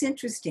 oh, it's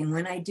interesting.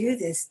 When I do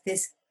this,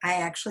 I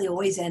actually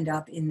always end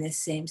up in this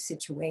same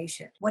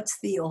situation. What's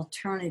the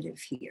alternative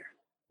here?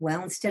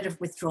 Well, instead of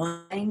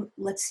withdrawing,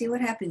 let's see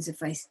what happens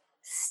if I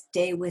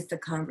stay with the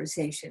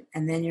conversation.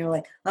 And then you're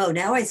like, oh,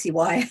 now I see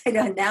why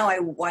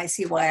I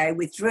see why I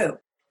withdrew,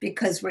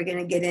 because we're going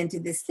to get into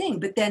this thing.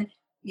 But then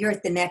you're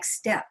at the next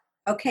step.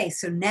 Okay,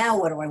 so now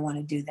what do I want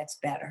to do that's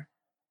better?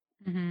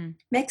 Mm-hmm.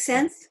 Make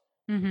sense?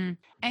 Mm-hmm.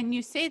 And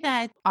you say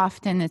that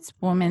often it's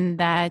women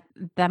that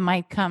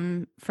might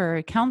come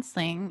for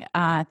counseling,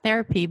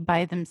 therapy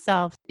by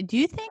themselves. Do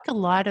you think a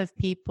lot of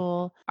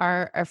people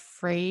are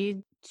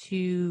afraid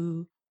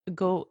to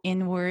go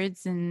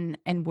inwards and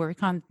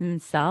work on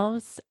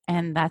themselves,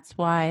 and that's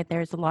why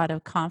there's a lot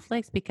of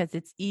conflicts, because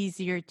it's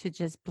easier to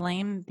just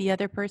blame the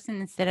other person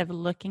instead of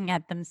looking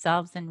at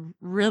themselves and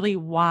really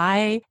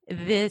why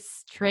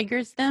this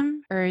triggers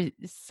them, or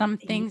some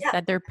things Yeah,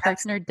 that their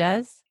partner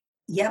does?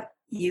 yep,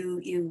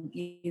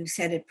 you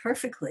said it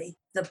perfectly.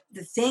 The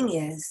thing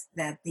is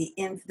that the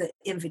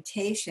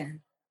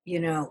invitation,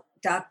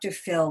 Dr.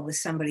 Phil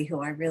was somebody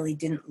who I really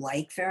didn't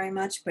like very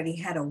much, but he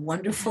had a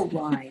wonderful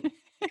line,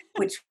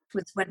 which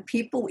was when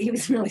people, he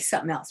was really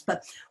something else,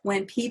 but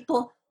when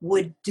people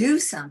would do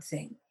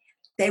something,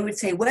 they would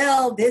say,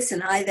 well, this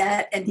and I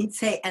that, and he'd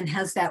say, and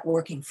how's that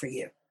working for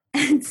you?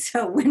 And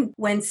so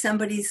when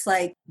somebody's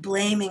like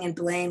blaming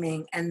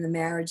and the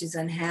marriage is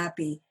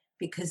unhappy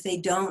because they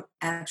don't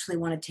actually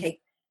want to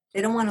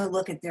they don't want to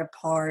look at their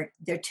part,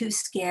 they're too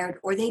scared,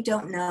 or they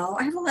don't know.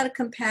 I have a lot of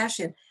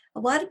compassion.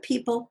 A lot of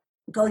people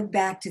going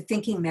back to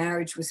thinking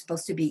marriage was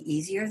supposed to be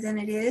easier than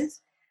it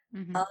is.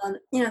 Mhm.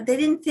 They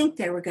didn't think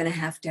they were going to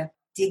have to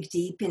dig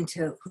deep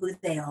into who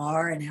they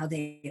are and how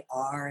they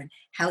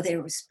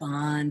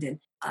respond and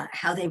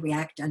how they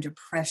react under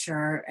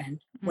pressure and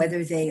Mm.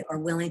 whether they are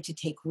willing to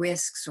take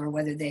risks or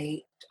whether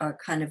they are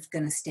kind of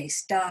going to stay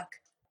stuck.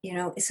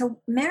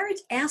 So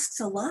marriage asks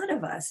a lot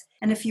of us.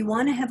 And if you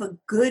want to have a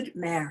good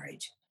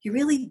marriage, you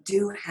really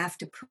do have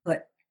to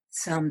put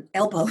some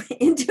elbow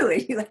into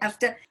it. You have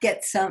to get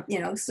Get some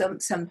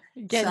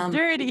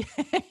dirty.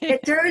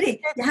 get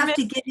dirty. Get You have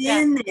to messy. get Yeah.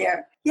 in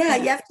there. Yeah, Yeah.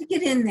 you have to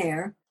get in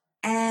there.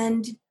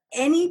 And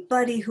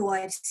anybody who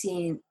I've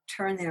seen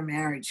turn their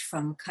marriage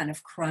from kind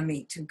of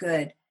crummy to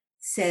good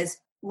says,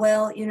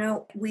 well,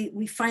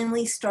 we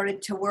finally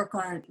started to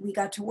we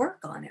got to work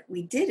on it.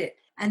 We did it.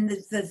 And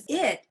the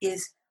it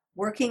is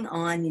working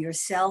on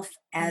yourself Mm.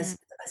 as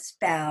a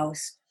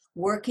spouse,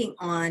 working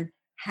on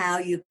how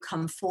you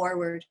come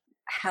forward,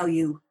 how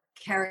you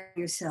carry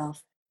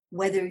yourself,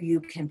 whether you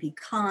can be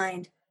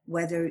kind,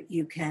 whether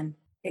you can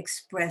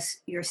express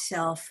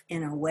yourself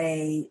in a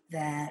way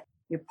that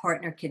your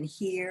partner can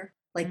hear.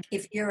 Mm. Like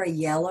if you're a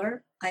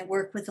yeller, I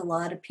work with a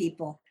lot of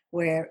people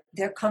where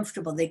they're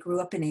comfortable. They grew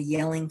up in a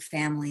yelling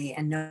family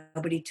and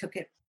nobody took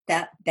it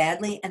that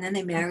badly. And then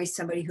they marry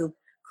somebody who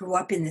grew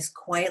up in this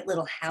quiet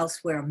little house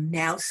where a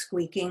mouse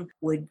squeaking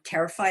would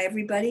terrify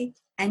everybody.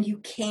 And you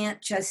can't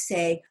just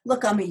say,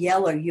 look, I'm a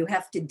yeller. You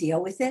have to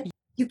deal with it.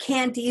 You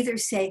can't either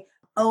say,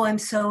 oh, I'm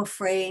so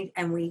afraid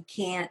and we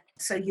can't.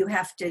 So you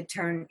have to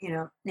turn,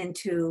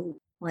 into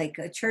like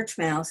a church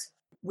mouse.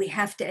 We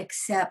have to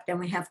accept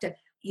and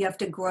you have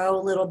to grow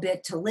a little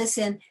bit to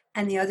listen.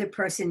 And the other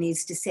person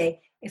needs to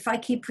say, if I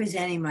keep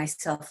presenting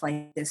myself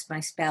like this,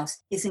 my spouse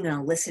isn't going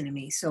to listen to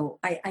me. So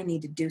I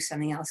need to do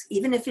something else,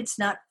 even if it's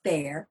not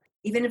fair,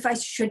 even if I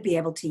should be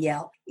able to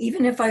yell,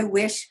 even if I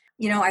wish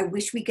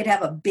we could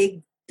have a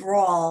big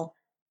brawl,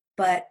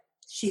 but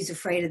she's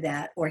afraid of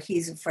that or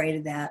he's afraid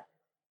of that.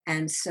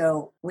 And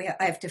so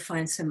I have to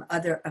find some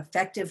other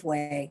effective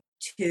way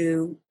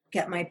to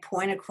get my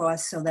point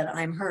across so that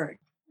I'm heard.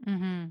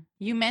 Mhm.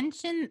 You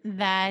mentioned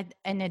that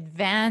an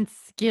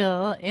advanced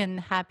skill in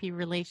happy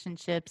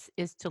relationships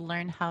is to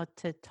learn how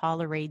to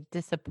tolerate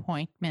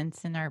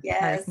disappointments in our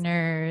Yes.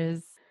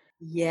 partners.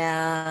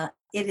 Yeah.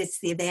 It is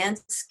the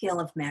advanced skill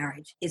of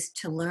marriage is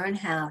to learn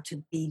how to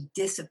be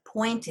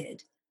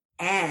disappointed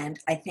and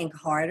I think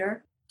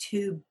harder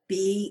to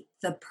be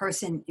the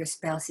person your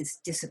spouse is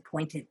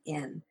disappointed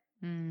in.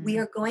 We Mm.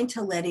 are going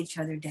to let each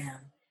other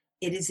down.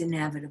 It is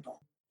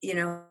inevitable.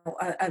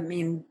 I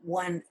mean,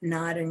 one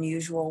not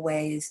unusual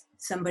way is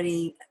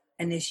somebody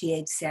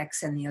initiates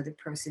sex and the other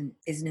person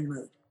isn't in the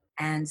mood.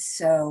 And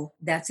so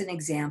that's an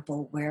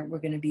example where we're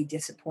going to be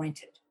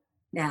disappointed.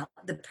 Now,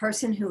 the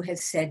person who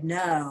has said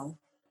no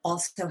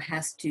also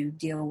has to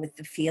deal with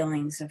the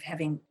feelings of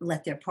having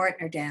let their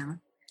partner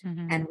down.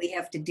 Mhm. And we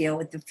have to deal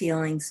with the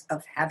feelings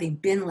of having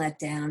been let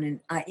down.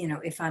 And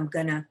if I'm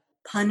going to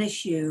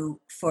punish you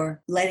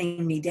for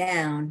letting me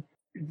down,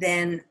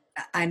 then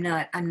I'm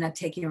not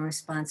taking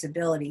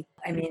responsibility.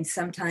 I mean,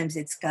 sometimes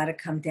it's got to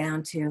come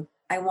down to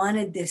I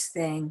wanted this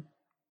thing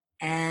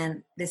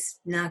and this is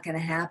not going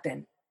to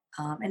happen.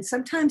 And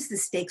sometimes the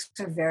stakes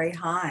are very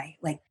high.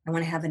 Like I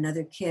want to have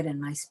another kid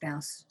and my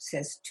spouse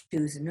says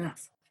two is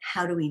enough.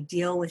 how do we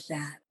deal with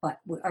that? But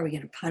are we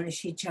going to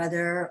punish each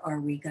other? Are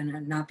we going to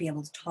not be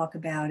able to talk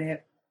about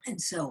it? And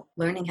so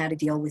learning how to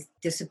deal with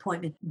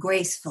disappointment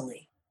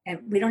gracefully. And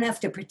we don't have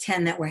to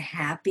pretend that we're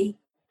happy.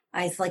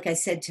 Like I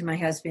said to my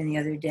husband the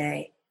other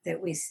day, that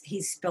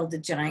he spilled a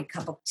giant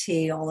cup of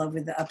tea all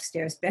over the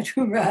upstairs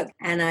bedroom rug.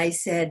 And I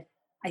said,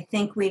 I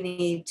think we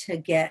need to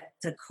get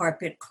the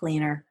carpet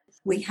cleaner.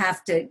 We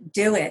have to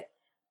do it.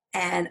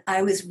 And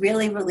I was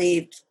really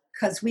relieved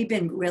because we've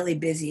been really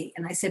busy.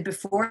 And I said,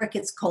 before it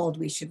gets cold,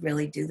 we should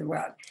really do the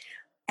rug.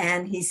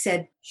 And he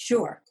said,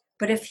 sure.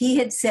 But if he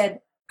had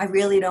said, I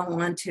really don't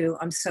want to,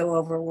 I'm so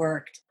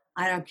overworked,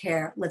 I don't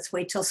care, let's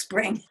wait till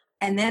spring.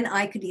 And then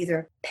I could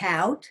either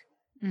pout,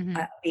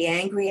 be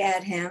angry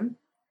at him.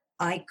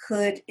 I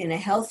could, in a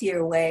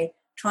healthier way,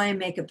 try and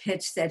make a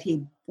pitch that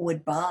he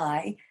would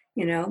buy,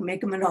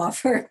 make him an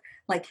offer.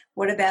 Like,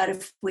 how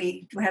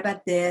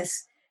about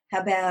this? How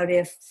about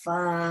if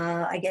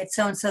I get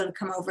so-and-so to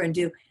come over and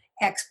do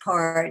X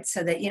part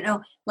so that,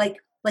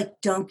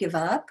 like don't give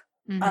up.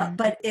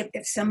 But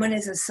if someone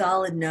is a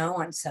solid no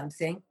on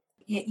something,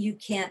 you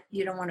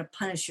don't want to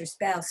punish your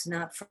spouse,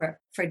 not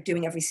for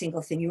doing every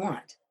single thing you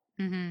want.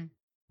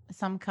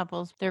 Some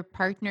couples, their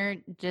partner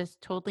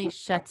just totally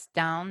shuts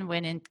down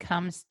when it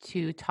comes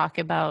to talk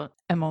about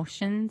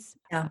emotions,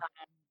 Yeah.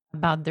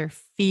 About their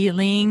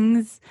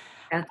feelings.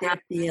 About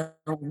their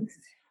feelings.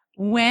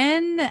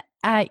 When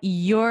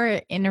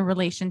you're in a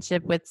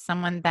relationship with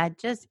someone that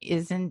just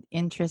isn't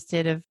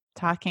interested of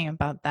talking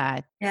about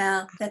that.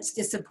 Yeah, that's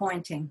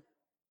disappointing.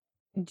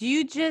 Do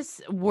you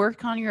just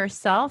work on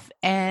yourself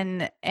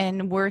and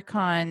work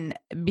on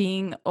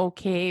being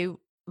okay,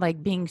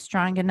 like being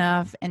strong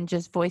enough and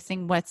just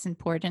voicing what's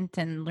important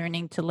and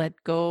learning to let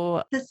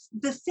go?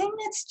 The thing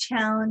that's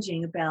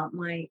challenging about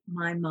my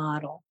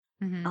model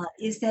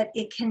is that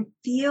it can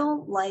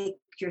feel like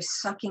you're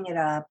sucking it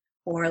up,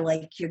 or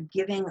like you're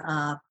giving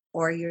up,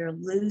 or you're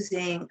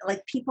losing.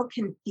 Like, people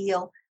can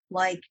feel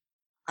like,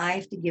 I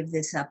have to give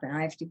this up, and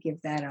I have to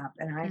give that up,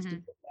 and I have to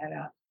give that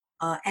up.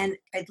 And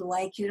I'd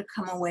like you to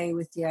come away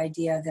with the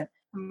idea that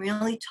I'm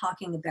really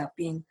talking about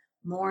being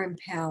more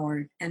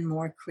empowered and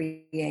more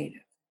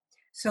creative.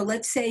 So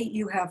let's say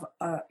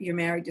you're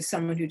married to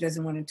someone who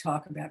doesn't want to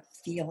talk about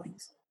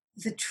feelings.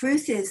 The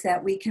truth is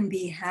that we can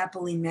be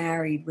happily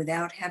married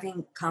without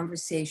having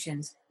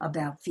conversations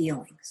about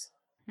feelings.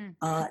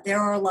 There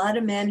are a lot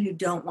of men who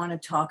don't want to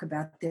talk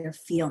about their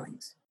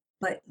feelings,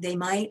 but they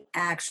might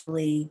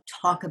actually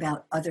talk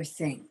about other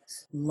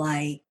things.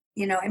 Like,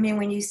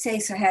 when you say,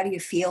 so how do you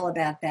feel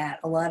about that?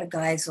 A lot of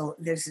guys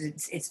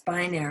it's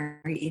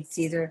binary. It's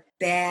either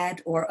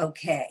bad or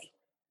okay.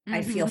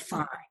 I feel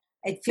fine.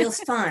 It feels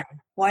fine.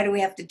 Why do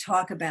we have to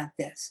talk about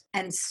this?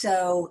 And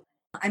so,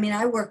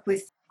 I work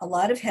with a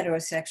lot of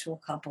heterosexual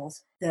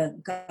couples.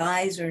 The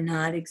guys are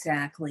not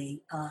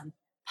exactly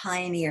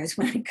pioneers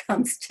when it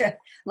comes to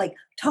like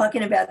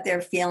talking about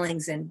their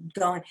feelings and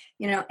going,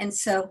 and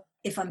so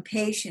if I'm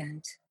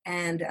patient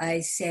and I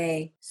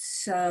say,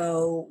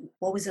 so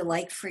what was it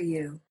like for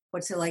you?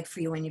 What's it like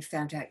for you when you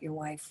found out your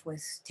wife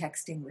was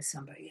texting with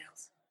somebody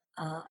else?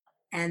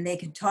 And they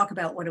can talk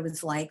about what it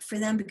was like for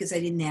them because I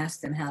didn't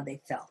ask them how they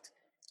felt.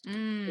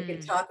 We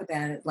can talk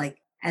about it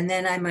and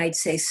then I might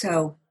say,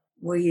 so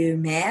were you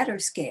mad or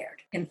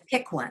scared? And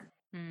pick one.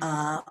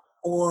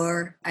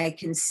 Or I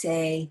can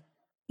say,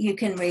 you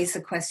can raise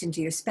the question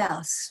to your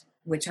spouse,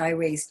 which I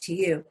raised to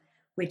you,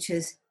 which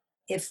is,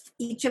 if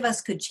each of us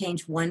could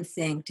change one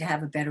thing to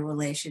have a better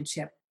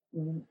relationship,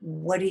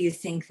 what do you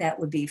think that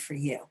would be for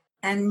you?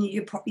 And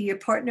your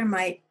partner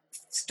might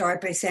start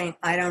by saying,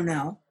 I don't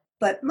know.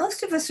 But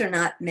most of us are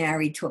not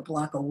married to a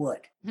block of wood.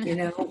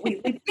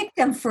 We pick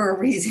them for a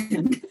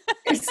reason.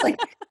 There's like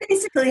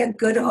basically a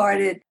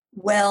good-hearted,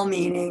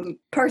 well-meaning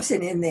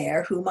person in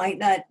there who might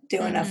not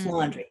do enough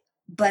laundry.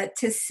 But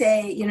to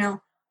say,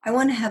 I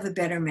want to have a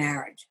better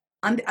marriage.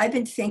 I've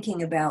been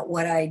thinking about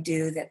what I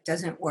do that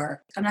doesn't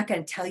work. I'm not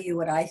going to tell you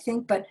what I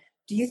think, but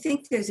do you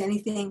think there's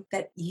anything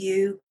that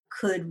you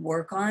could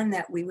work on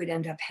that we would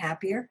end up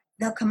happier?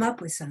 They'll come up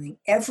with something.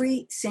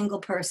 Every single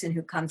person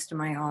who comes to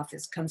my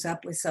office comes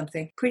up with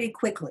something pretty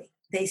quickly.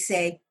 They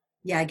say,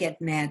 yeah, I get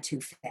mad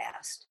too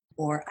fast,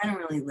 or I don't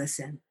really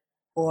listen,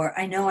 or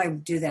I know I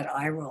do that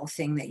eye roll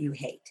thing that you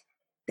hate.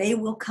 They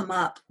will come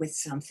up with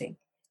something.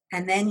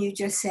 And then you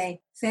just say,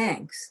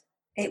 thanks.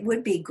 It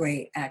would be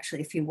great,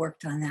 actually, if you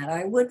worked on that.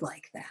 I would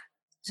like that.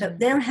 So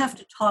they don't have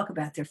to talk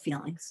about their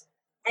feelings.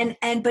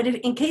 But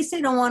in case they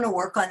don't want to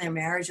work on their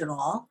marriage at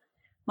all,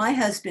 my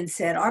husband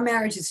said, our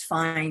marriage is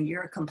fine.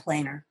 You're a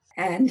complainer.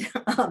 And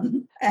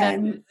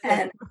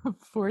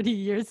 40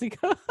 years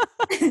ago.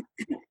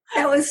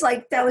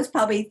 that was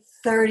probably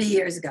 30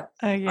 years ago.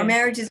 Okay. Our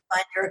marriage is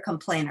fine. You're a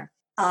complainer.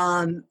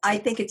 I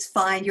think it's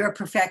fine. You're a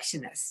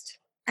perfectionist.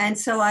 And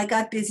so I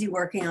got busy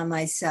working on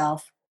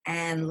myself,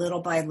 and little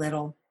by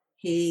little,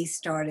 he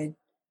started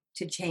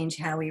to change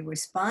how he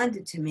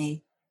responded to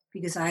me,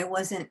 because I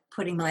wasn't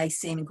putting my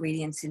same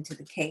ingredients into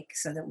the cake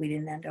so that we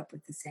didn't end up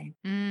with the same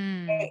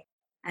cake.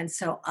 And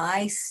so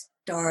I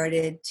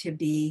started to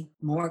be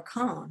more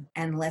calm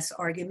and less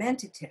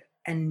argumentative.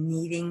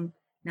 and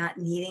not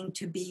needing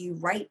to be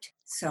right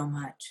so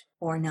much,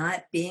 or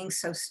not being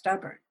so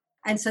stubborn.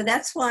 And so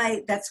that's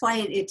why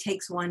it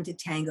takes one to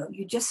tango.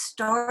 You just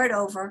start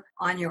over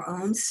on your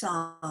own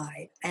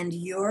side, and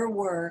your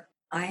work,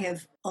 I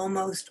have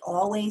almost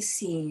always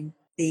seen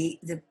the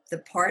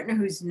partner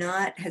has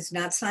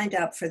not signed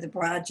up for the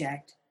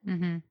project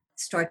Mm-hmm.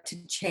 start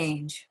to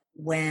change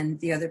when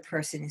the other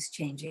person is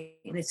changing.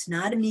 And it's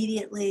not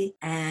immediately,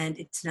 and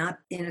it's not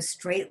in a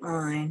straight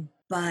line,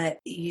 but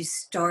you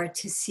start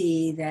to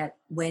see that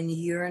when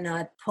you're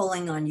not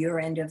pulling on your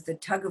end of the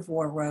tug of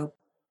war rope,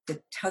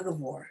 the tug of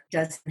war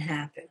doesn't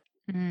happen.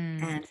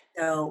 Mm. And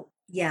so,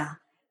 yeah,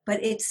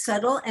 but it's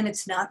subtle and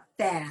it's not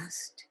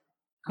fast.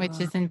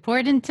 Which is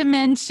important to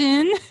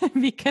mention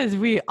because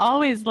we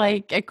always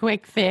like a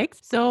quick fix.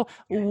 So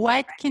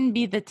what can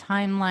be the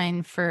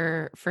timeline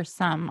for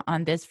some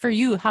on this? For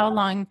you, how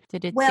long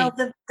did it Well,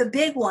 take? the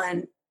big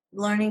one,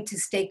 learning to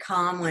stay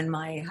calm when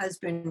my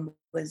husband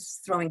was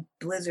throwing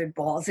blizzard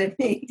balls at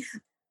me,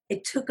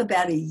 it took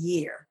about a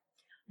year.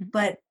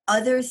 But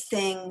other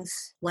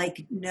things,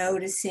 like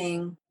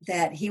noticing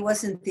that he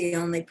wasn't the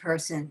only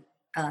person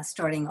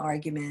starting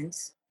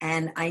arguments.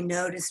 And I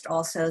noticed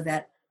also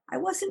that I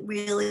wasn't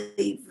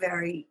really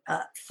very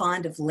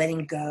fond of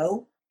letting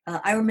go.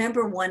 I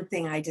remember one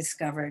thing I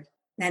discovered,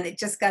 and it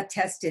just got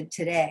tested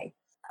today,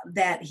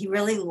 that he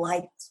really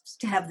liked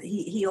to have,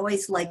 he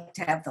always liked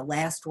to have the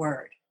last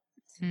word.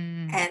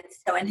 Mm. And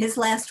so, and his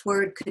last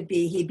word could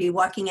be, he'd be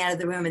walking out of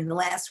the room, and the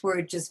last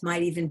word just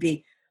might even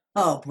be,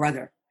 "Oh,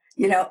 brother,"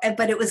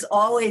 but it was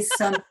always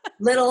some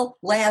little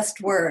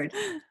last word.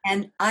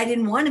 And I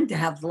didn't want him to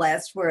have the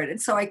last word.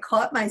 And so I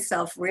caught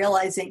myself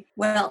realizing,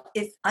 well,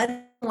 if I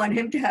don't want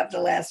him to have the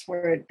last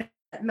word,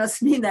 that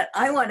must mean that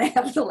I want to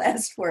have the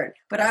last word.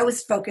 But I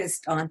was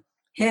focused on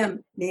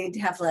him needing to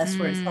have the last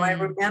word. So I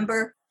Mm.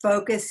 remember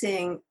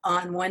focusing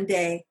on one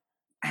day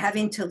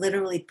having to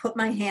literally put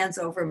my hands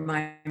over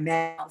my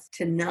mouth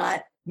to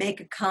not make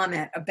a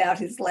comment about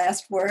his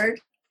last word.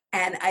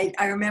 And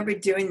I remember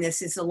doing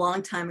this. It's a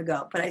long time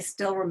ago, but I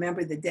still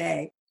remember the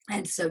day.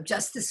 And so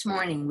just this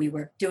morning, we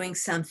were doing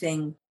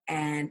something,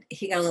 and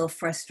he got a little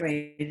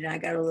frustrated, and I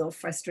got a little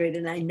frustrated,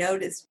 and I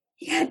noticed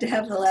he had to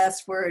have the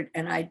last word,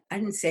 and I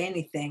didn't say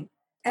anything.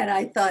 And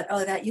I thought,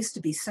 oh, that used to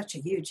be such a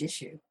huge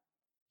issue.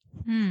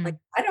 Like, Mm.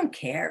 I don't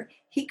care.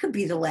 He could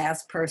be the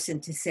last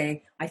person to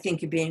say, "I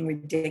think you're being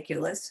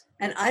ridiculous."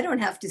 And I don't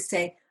have to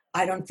say,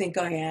 "I don't think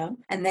I am."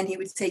 And then he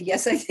would say,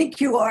 "Yes, I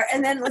think you are."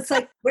 And then it's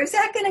like, where's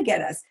that going to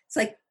get us? It's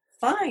like,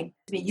 fine.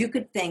 I mean, you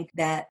could think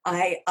that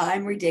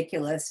I'm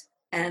ridiculous,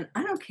 and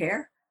I don't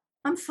care.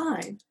 I'm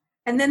fine.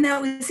 And then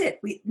that was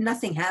it.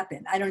 Nothing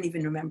happened. I don't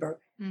even remember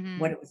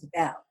what Mhm. it was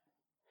about.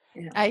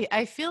 You know.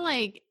 I feel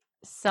like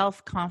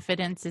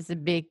self-confidence is a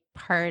big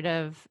part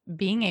of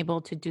being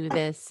able to do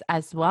this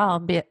as well,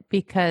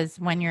 because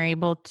when you're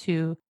able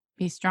to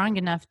be strong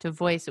enough to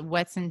voice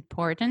what's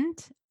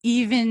important,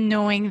 even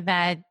knowing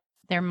that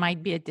there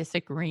might be a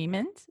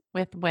disagreement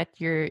with what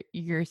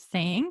you're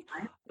saying,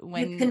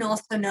 Right? You can when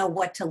also know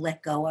what to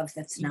let go of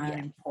that's not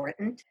yeah,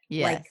 important,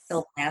 like the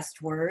yes.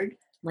 last word.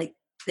 Like,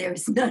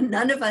 there's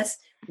none of us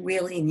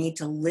really need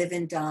to live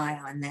and die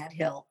on that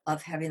hill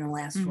of having the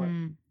last word.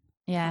 Hmm.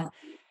 Yeah. Uh,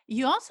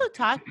 You also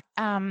talked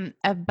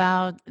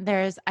about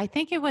there's, I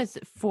think it was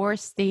four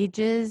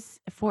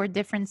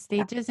different yeah,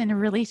 stages in a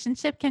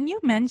relationship. Can you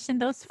mention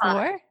those five,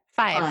 four?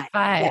 Five,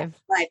 five. Yeah,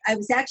 five. right. I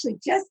was actually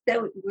just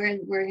though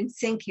we're in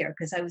sync here,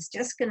 because I was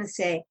just going to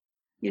say,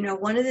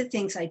 one of the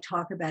things I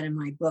talk about in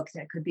my book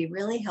that could be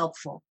really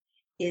helpful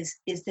is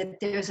that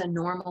there's a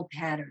normal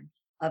pattern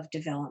of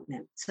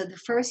development. So the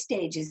first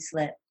stage is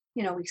that,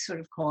 we sort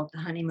of call it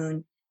the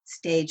honeymoon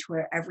stage,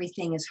 where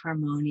everything is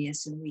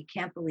harmonious and we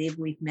can't believe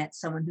we've met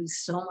someone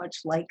who's so much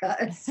like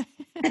us.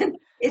 And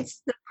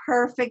it's the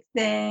perfect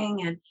thing,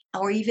 and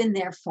or even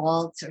their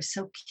faults are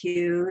so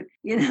cute,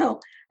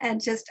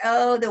 and just,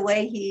 oh, the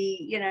way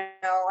he,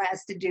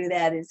 has to do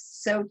that is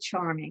so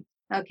charming.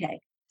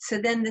 Okay. So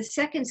then the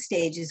second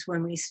stage is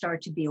when we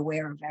start to be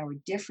aware of our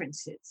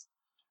differences.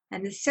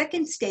 And the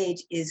second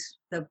stage is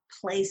the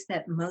place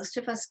that most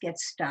of us get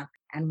stuck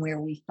and where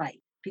we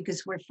fight,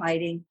 because we're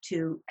fighting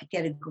to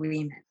get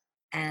agreement.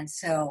 And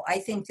so I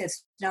think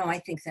this, no, I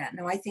think that,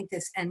 no, I think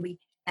this.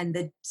 And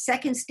the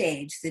second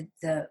stage,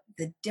 the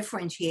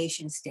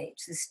differentiation stage,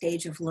 the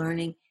stage of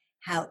learning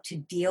how to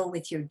deal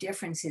with your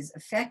differences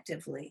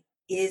effectively,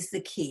 is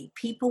the key.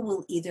 People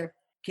will either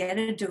get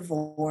a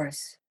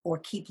divorce or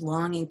keep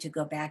longing to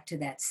go back to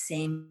that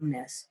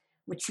sameness,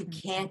 which you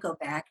Mhm. can't go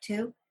back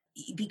to,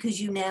 because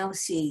you now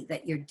see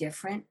that you're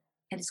different,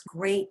 and it's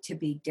great to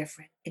be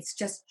different. It's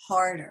just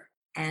harder.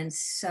 And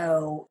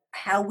so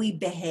how we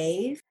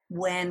behave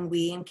when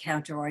we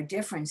encounter our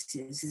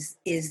differences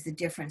is the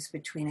difference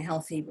between a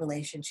healthy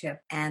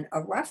relationship and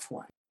a rough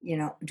one.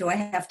 Do I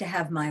have to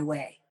have my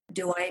way?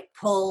 Do I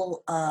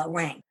pull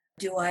rank?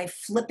 Do I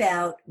flip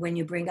out when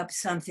you bring up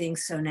something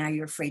so now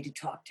you're afraid to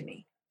talk to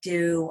me?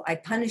 Do I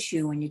punish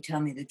you when you tell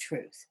me the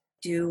truth?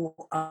 Do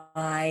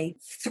I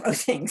throw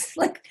things?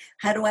 Like,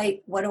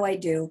 what do I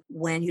do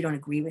when you don't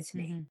agree with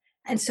me? Mhm.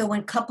 And so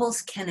when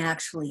couples can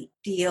actually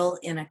deal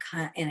in a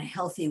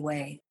healthy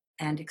way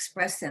and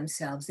express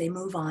themselves, they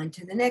move on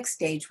to the next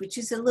stage, which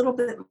is a little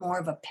bit more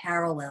of a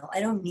parallel.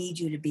 I don't need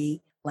you to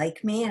be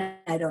like me, and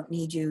I don't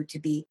need you to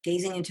be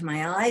gazing into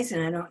my eyes,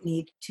 and I don't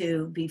need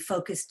to be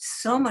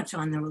focused so much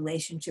on the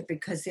relationship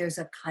because there's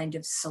a kind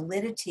of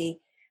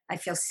solidity. I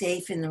feel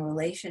safe in the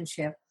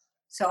relationship.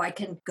 So I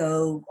can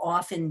go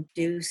off and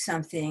do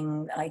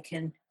something. I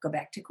can go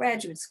back to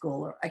graduate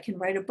school, or I can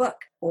write a book,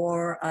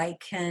 or I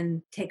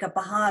can take up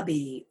a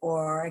hobby,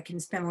 or I can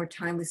spend more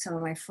time with some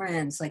of my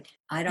friends. Like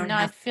I don't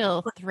Not have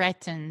feel to,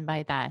 threatened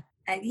by that.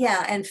 and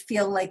yeah, and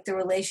feel like the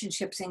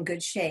relationship's in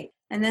good shape.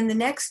 And then the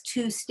next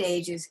two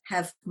stages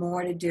have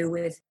more to do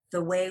with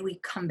the way we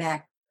come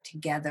back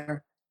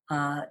together.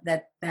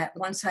 That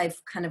once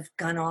I've kind of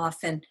gone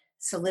off and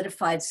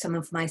solidified some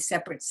of my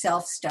separate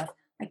self stuff,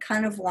 I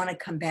kind of want to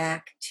come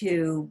back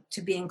to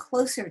being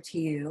closer to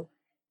you.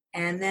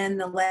 And then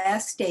the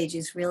last stage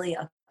is really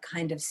a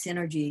kind of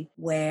synergy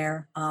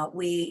where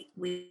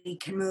we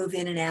can move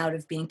in and out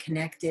of being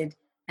connected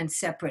and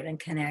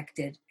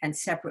connected and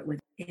separate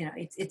with,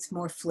 it's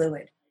more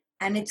fluid,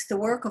 and it's the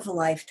work of a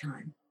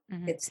lifetime.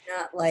 Mhm. It's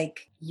not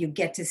like you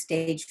get to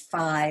stage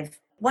 5.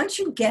 Once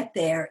you get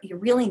there, you're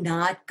really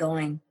not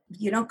going,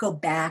 you don't go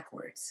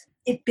backwards.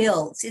 It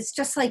builds. It's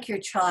just like your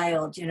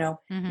child, your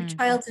Mhm.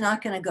 child's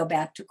not going to go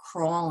back to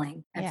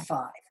crawling at Yeah.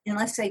 5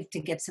 unless they to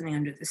get something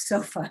under the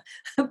sofa,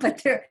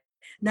 but they're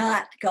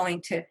not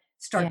going to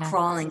start Yeah.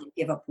 crawling and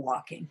give up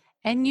walking.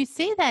 And you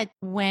say that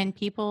when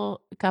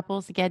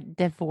couples get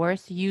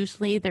divorced,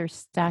 usually they're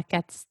stuck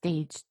at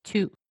stage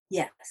 2.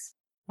 Yes,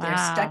 they're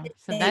stuck Wow. at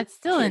So stage that's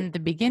still 2. in the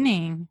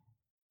beginning.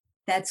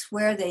 That's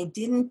where they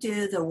didn't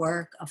do the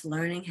work of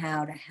learning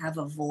how to have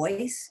a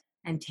voice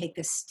and take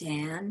a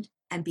stand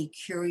and be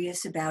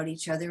curious about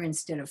each other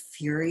instead of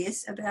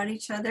furious about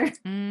each other.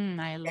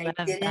 I They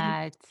love didn't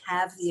that.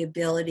 have the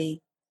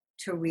ability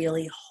to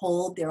really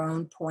hold their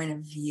own point of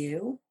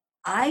view.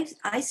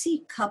 I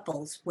see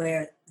couples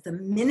where the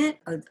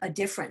minute a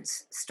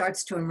difference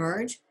starts to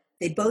emerge,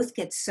 they both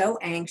get so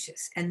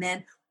anxious, and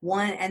then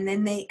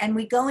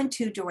we go in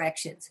two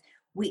directions.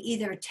 We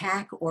either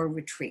attack or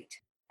retreat,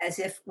 as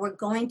if we're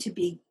going to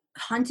be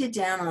hunted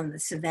down on the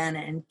savannah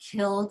and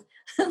killed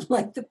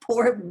like the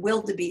poor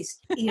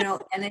wildebeest,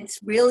 and it's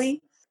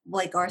really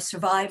like our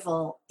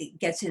survival, it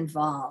gets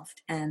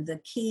involved. And the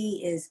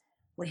key is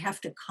we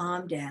have to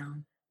calm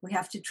down. We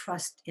have to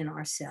trust in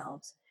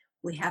ourselves.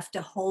 We have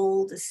to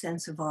hold a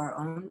sense of our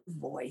own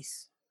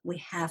voice. We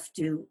have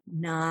to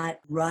not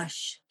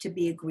rush to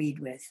be agreed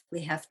with.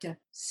 We have to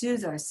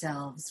soothe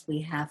ourselves.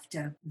 We have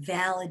to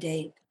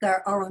validate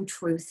our own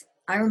truth.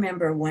 I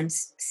remember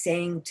once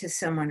saying to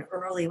someone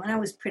early when I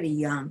was pretty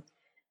young,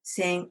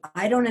 saying,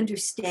 I don't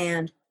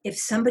understand. If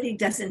somebody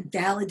doesn't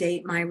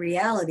validate my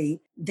reality,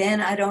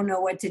 then I don't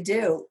know what to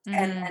do.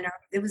 And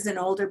it was an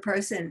older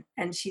person,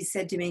 and she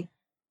said to me,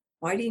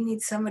 why do you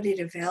need somebody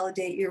to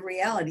validate your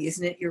reality?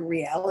 Isn't it your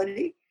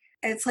reality?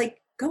 And it's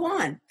like, go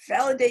on,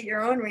 validate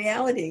your own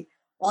reality.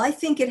 Well, I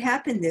think it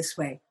happened this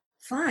way.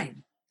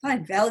 Fine,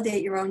 fine,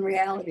 validate your own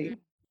reality. Mhm.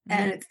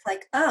 And it's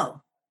like,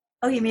 oh,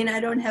 you mean I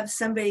don't have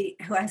somebody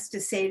who has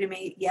to say to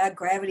me, yeah,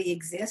 gravity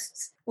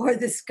exists or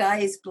the sky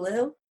is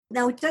blue?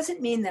 Now, it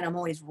doesn't mean that I'm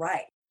always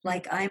right. Mm.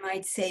 Like I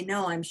might say,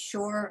 no, I'm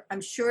sure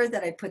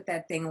that I put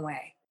that thing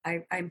away.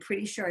 I'm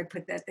pretty sure I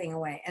put that thing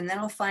away. And then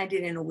I'll find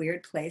it in a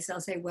weird place. I'll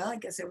say, well, I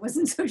guess I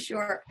wasn't so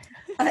sure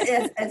as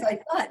I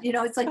thought.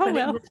 It's like, Oh, but it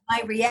well. was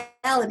my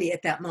reality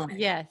at that moment.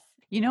 Yes.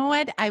 You know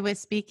what? I was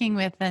speaking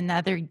with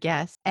another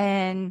guest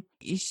and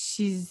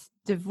she's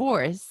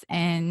divorced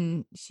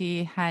and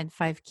she had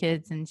 5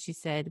 kids and she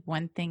said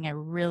one thing I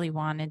really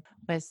wanted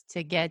was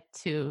to get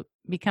to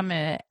become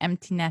a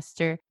empty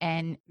nester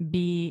and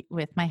be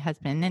with my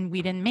husband and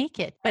we didn't make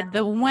it. But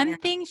the Yeah. one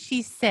thing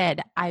she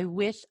said I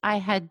wish I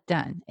had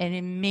done and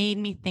it made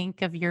me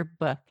think of your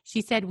book.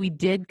 She said we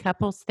did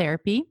couples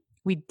therapy.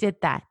 We did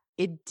that.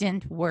 It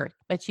didn't work.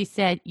 But she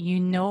said, you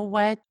know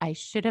what I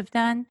should have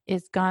done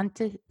is gone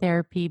to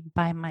therapy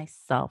by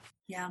myself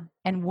Yeah.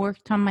 and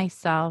worked on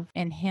myself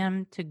and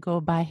him to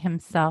go by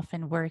himself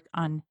and work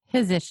on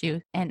his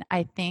issues. And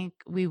I think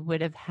we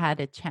would have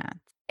had a chance.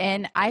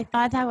 And I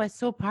thought that was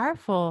so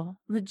powerful.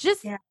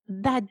 Just Yeah.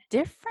 that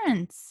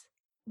difference.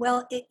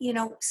 Well,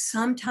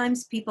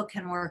 sometimes people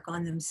can work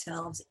on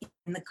themselves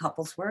in the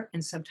couples work,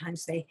 and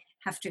sometimes they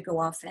have to go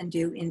off and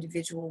do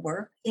individual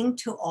work. Thing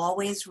to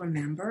always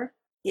remember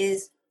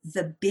is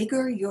the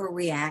bigger your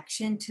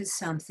reaction to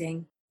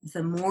something,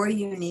 the more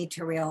you need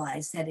to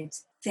realize that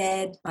it's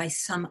fed by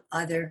some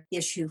other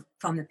issue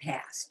from the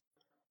past.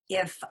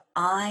 If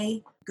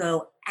I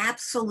go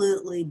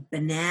absolutely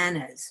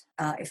bananas,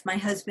 if my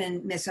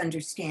husband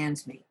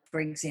misunderstands me, for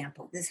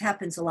example, this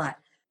happens a lot,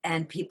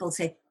 and people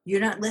say, you're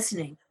not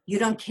listening, you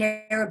don't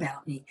care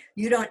about me,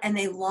 you don't, and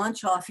they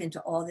launch off into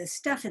all this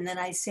stuff. And then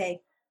I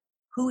say,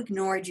 who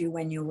ignored you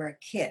when you were a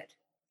kid?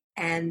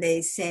 And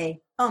they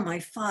say, oh, my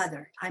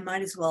father, I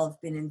might as well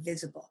have been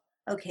invisible.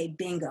 Okay,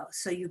 bingo.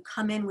 So you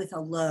come in with a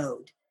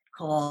load.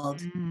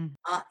 called, Mm,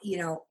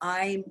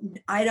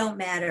 I don't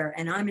matter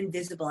and I'm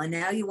invisible. And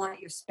now you want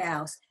your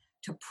spouse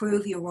to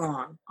prove you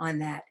wrong on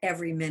that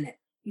every minute.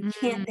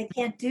 mm. They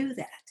can't do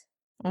that.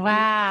 You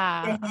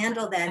Wow. have to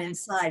handle that Okay.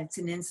 inside. It's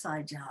an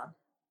inside job.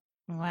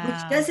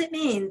 Which Wow. doesn't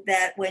mean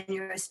that when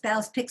your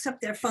spouse picks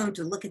up their phone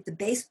to look at the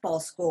baseball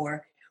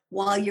score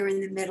while you're in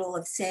the middle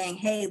of saying,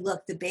 hey,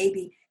 look, the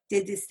baby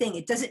did this thing,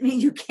 it doesn't mean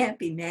you can't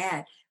be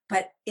mad.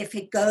 But if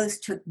it goes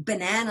to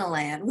banana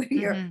land where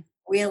you're Mhm,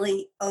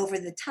 really over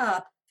the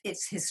top,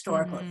 it's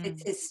historical. If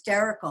it's mhm.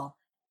 hysterical,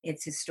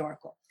 it's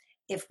historical.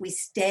 If we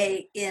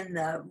stay in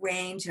the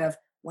range of,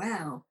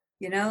 wow,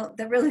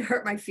 that really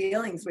hurt my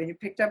feelings when you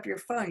picked up your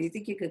phone. You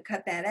think you could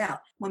cut that out.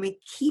 When we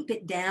keep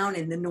it down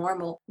in the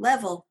normal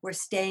level, we're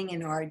staying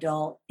in our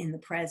adult in the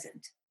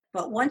present.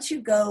 But once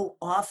you go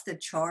off the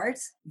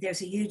charts,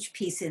 there's a huge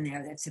piece in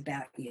there that's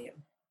about you.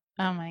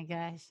 Oh my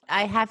gosh.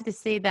 I have to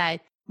say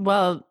that,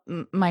 well,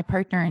 my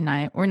partner and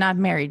I, we're not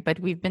married, but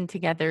we've been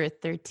together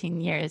 13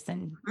 years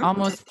and Mhm.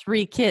 almost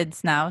 3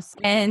 kids now.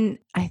 And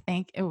I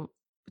think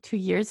 2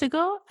 years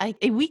ago,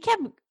 we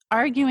kept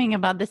arguing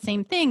about the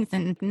same things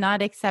and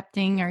not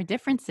accepting our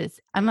differences.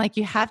 I'm like,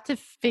 you have to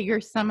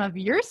figure some of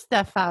your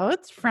stuff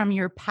out from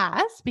your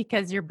past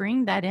because you're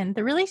bringing that in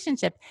the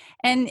relationship.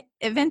 And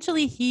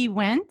eventually he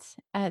went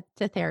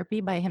to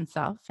therapy by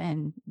himself,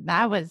 and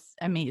that was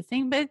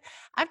amazing. But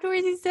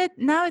afterwards, he said,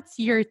 now it's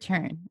your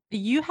turn.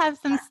 You have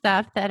some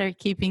stuff that are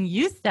keeping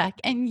you stuck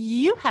and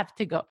you have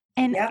to go.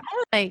 And Yep. I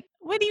was like,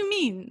 what do you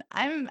mean?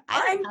 I don't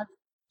I'm have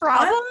I'm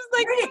problems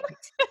like great.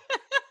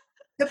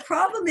 The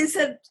problem is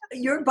that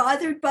you're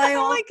bothered that. by I'm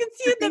all like,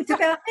 it's the you. things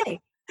about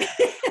me.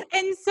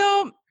 And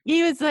so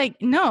he was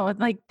like, no,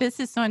 like this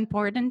is so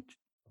important.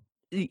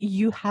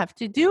 You have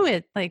to do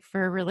it like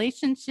for a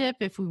relationship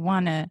if we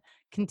want to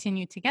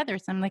continue together.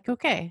 So I'm like,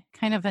 okay,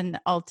 kind of an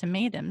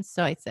ultimatum.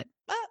 So I said,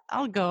 well,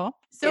 I'll go.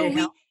 Did So it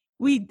we help?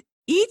 we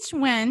each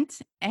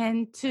went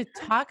and to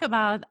talk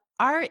about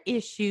our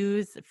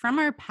issues from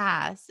our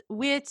past,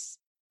 which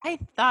I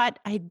thought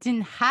I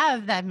didn't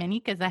have that many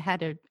because I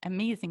had an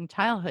amazing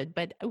childhood,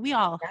 but we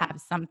all Yeah.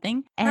 have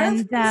something.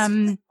 And Childhood is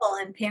stressful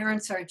and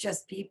parents are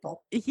just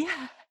people.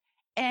 yeah,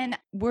 and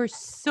we're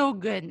so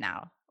good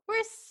now.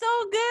 We're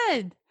so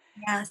good.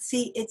 Yeah,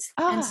 see, and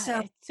Oh, so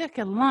it took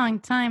a long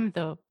time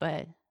though,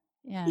 but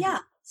yeah. yeah.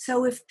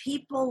 So if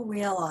people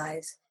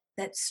realize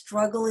that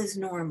struggle is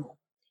normal,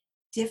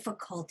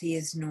 difficulty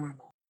is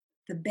normal,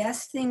 the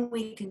best thing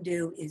we can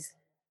do is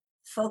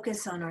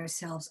focus on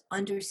ourselves,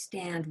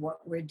 understand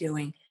what we're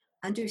doing,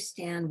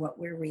 understand what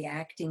we're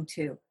reacting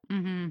to.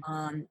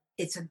 Mhm.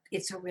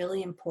 It's a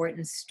really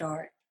important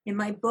start. In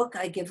my book,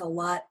 I give a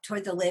lot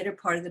toward the later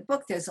part of the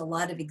book. There's a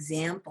lot of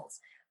examples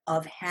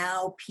of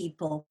how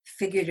people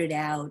figured it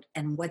out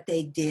and what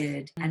they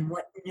did and Mm.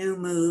 what new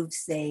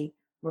moves they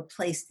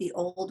replaced the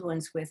old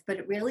ones with. But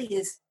it really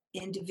is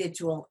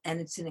individual and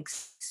it's an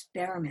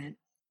experiment.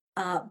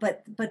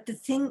 But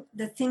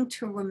the thing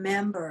to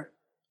remember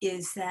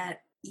is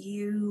that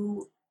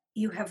you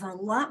have a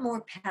lot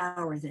more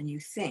power than you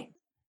think,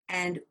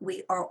 and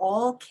we are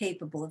all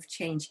capable of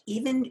change.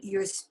 Even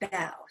your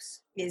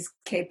spouse is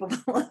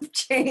capable of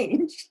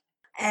change,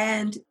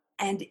 and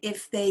and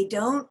if they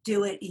don't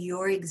do it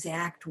your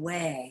exact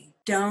way,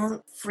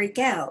 don't freak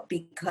out,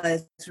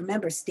 because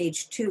remember,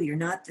 stage 2, you're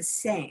not the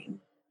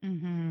same.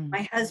 Mhm.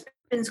 My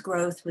husband's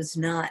growth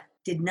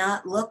did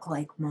not look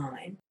like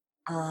mine,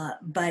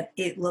 but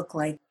it looked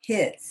like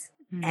his.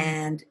 Mhm.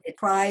 And it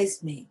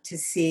surprised me to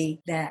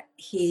see that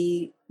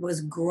he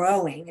was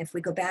growing. If we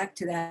go back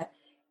to that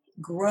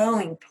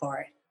growing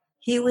part,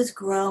 he was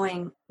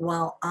growing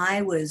while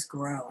I was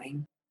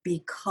growing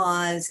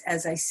because,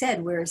 as I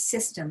said, we're a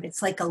system.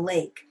 It's like a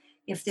lake.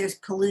 If there's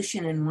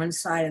pollution in one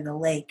side of the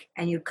lake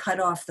and you cut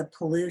off the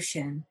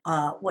pollution,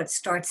 what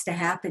starts to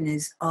happen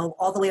is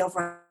all the way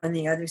over on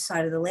the other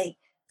side of the lake,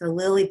 the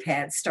lily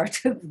pads start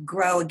to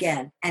grow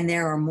again, and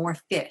there are more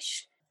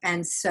fish.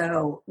 And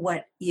so,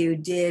 what you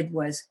did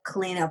was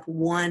clean up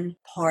one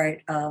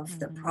part of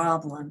the Mhm.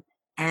 problem,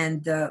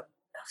 and the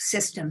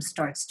system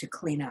starts to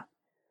clean up.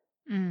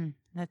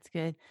 That's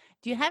good.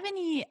 Do you have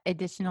any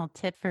additional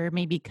tip for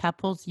maybe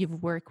couples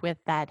you've worked with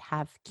that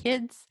have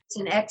kids? It's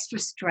an extra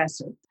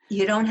stressor.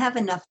 You don't have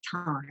enough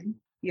time.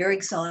 You're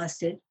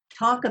exhausted.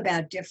 Talk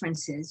about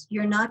differences.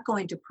 You're not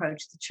going to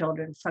approach the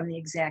children from the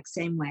exact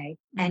same way.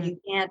 And Mhm.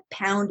 you can't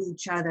pound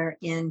each other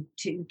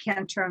you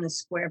can't turn a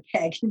square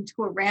peg into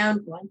a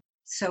round one.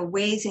 So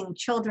raising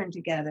children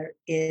together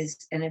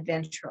is an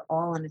adventure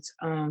all on its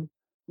own,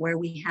 where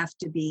we have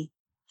to be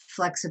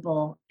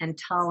flexible and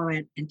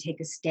tolerant and take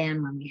a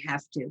stand when we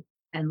have to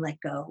and let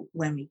go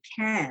when we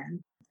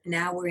can.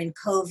 Now we're in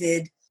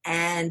COVID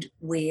and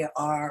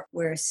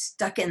we're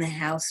stuck in the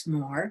house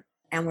more,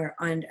 and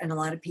and a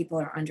lot of people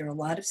are under a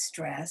lot of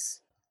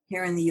stress.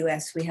 Here in the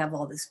US, we have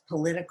all this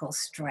political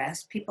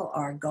stress. People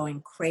are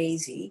going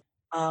crazy.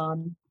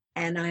 Um,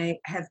 and I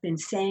have been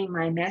saying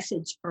my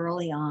message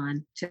early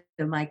on to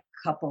my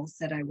couples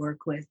that I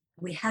work with.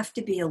 We have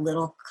to be a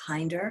little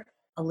kinder,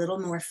 a little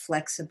more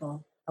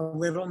flexible, a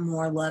little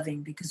more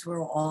loving, because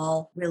we're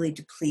all really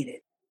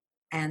depleted.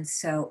 And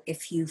so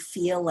if you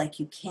feel like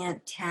you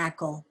can't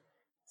tackle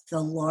the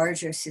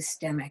larger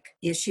systemic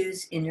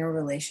issues in your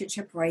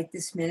relationship right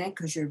this minute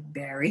because you're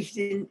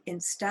buried in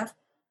stuff,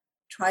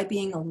 try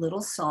being a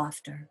little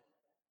softer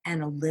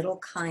and a little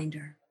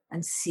kinder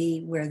and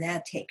see where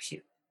that takes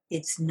you.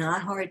 It's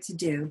not hard to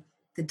do.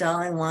 The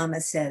Dalai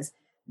Lama says,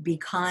 be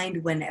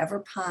kind whenever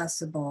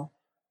possible,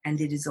 and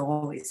it is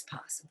always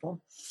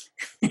possible.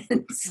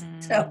 And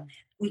so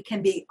we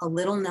can be a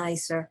little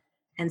nicer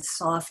and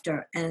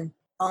softer, and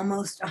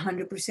almost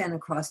 100%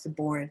 across the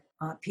board.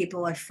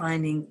 People are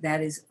finding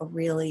that is a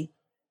really,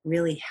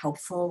 really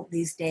helpful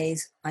these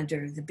days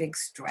under the big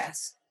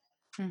stress.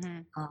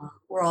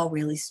 We're all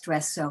really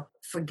stressed, so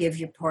forgive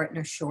your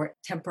partner, short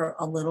temper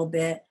a little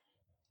bit,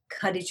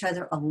 cut each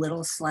other a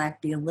little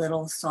slack, be a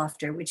little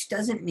softer, which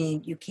doesn't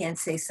mean you can't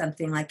say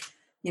something like,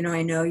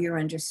 I know you're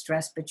under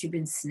stress, but you've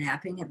been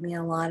snapping at me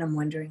a lot. I'm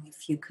wondering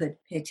if you could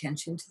pay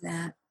attention to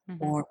that.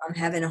 Or I'm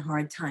having a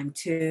hard time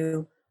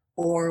too.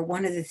 Or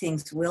one of the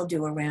things we'll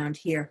do around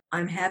here,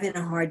 I'm having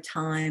a hard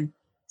time,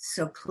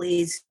 so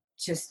please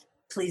just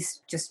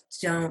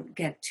don't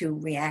get too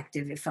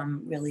reactive if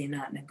I'm really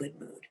not in a good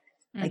mood.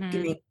 Like,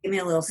 give me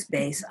a little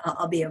space.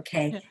 I'll be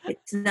okay.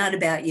 It's not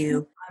about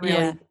you. I'm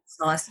really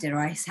exhausted, or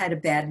I had a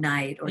bad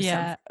night, or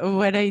something.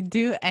 What I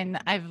do, and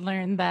I've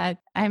learned that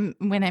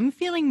when I'm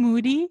feeling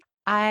moody,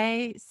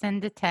 I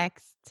send a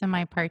text to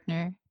my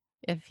partner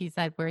if he's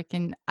at work,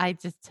 and I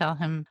just tell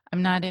him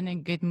I'm not in a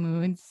good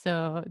mood.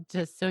 So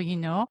just so you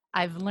know,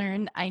 I've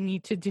learned I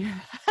need to do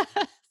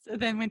that. So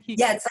then when he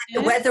it's like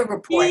the weather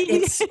report.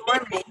 It's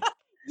stormy.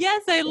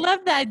 Yes, I love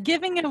that.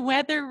 Giving a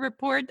weather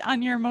report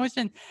on your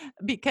emotion,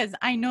 because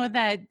I know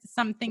that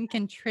something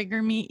can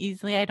trigger me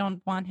easily. I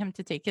don't want him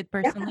to take it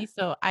personally.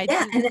 So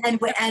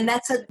and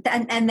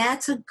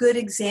that's a good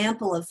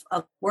example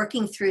of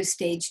working through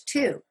stage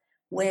 2,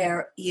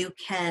 where you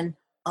can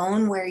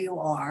own where you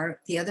are.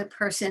 The other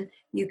person,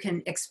 you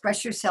can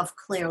express yourself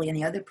clearly, and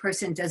the other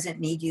person doesn't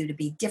need you to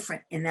be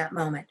different in that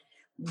moment,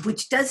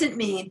 which doesn't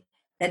mean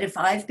that if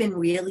I've been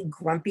really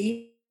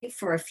grumpy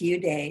for a few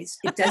days,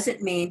 it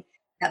doesn't mean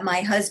that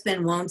my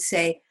husband won't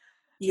say,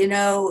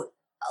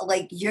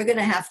 like, you're going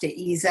to have to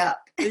ease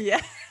up.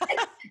 Yeah.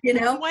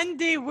 One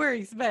day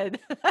works, but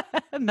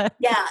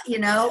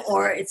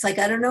or it's like,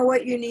 I don't know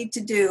what you need to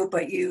do,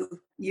 but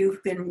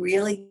you've been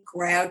really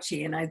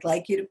grouchy, and I'd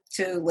like you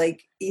to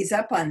like ease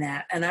up on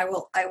that. And I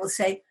will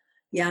say,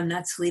 I'm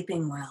not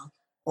sleeping well,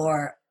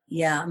 or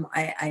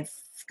I've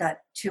got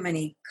too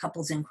many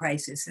couples in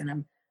crisis, and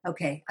I'm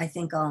okay. I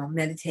think I'll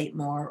meditate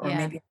more, or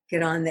maybe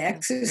get on the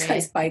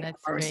exercise bike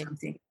or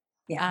something.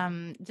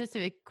 Just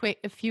a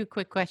few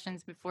quick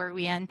questions before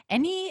we end.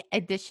 Any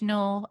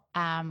additional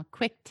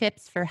quick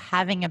tips for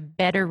having a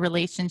better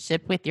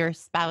relationship with your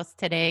spouse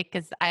today?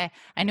 Because I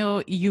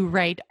know you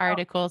write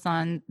articles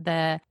on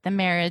the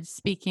Marriage,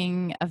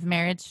 Speaking of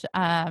Marriage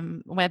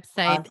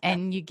website,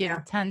 and you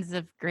give tons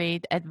of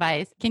great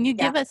advice. Can you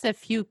give us a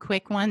few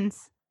quick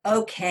ones?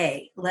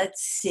 Okay,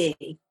 let's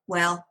see.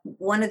 Well,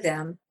 one of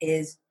them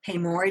is pay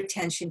more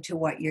attention to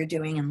what you're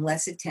doing and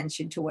less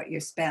attention to what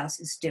your spouse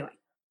is doing.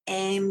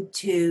 Aim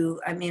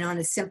to, on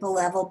a simple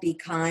level, be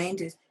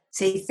kind,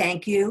 say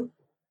thank you,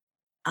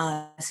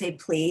 say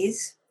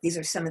please. These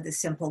are some of the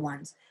simple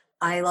ones.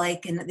 I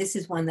like, and this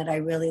is one that I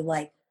really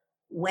like,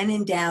 when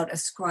in doubt,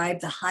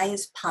 ascribe the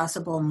highest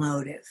possible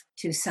motive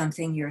to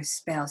something your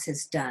spouse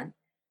has done.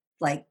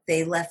 Like,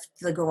 they left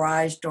the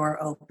garage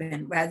door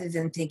open, rather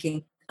than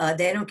thinking,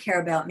 they don't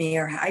care about me,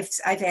 or I've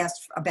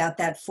asked about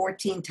that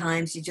 14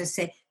 times. You just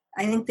say,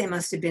 I think they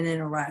must have been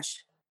in a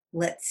rush.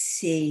 Let's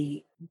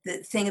see. The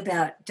thing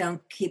about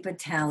don't keep a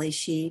tally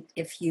sheet.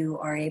 If you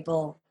are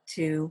able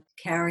to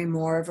carry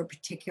more of a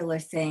particular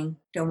thing,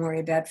 don't worry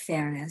about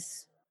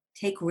fairness.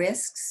 Take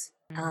risks.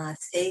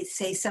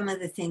 Say some of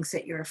the things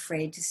that you're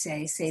afraid to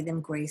say. Say them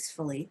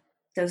gracefully.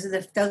 Those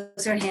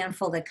are a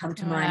handful that come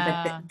to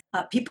mind.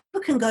 But people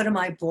can go to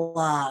my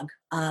blog,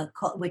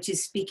 which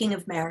is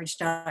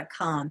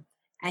speakingofmarriage.com,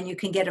 and you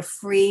can get a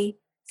free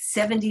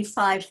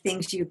 75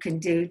 things you can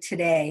do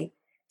today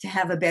to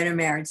have a better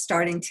marriage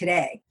starting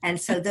today. And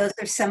so those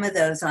are some of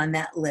those on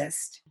that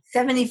list.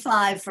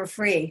 75 for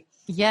free.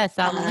 Yes,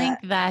 I'll link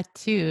that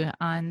too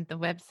on the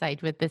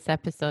website with this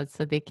episode,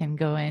 so they can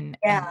go in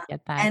and get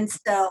that. And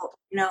so,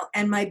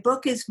 and my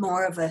book is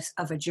more of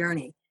a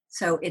journey.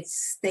 So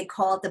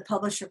the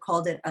publisher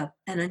called it an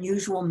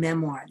unusual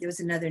memoir. There was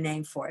another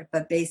name for it,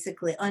 but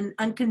basically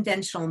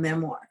unconventional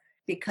memoir,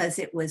 because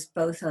it was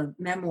both a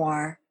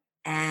memoir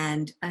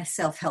and a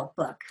self-help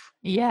book.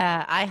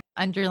 Yeah, I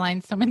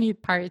underlined so many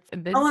parts.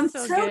 And I'm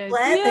so glad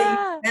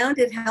that you found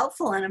it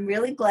helpful, and I'm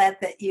really glad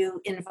that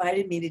you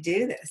invited me to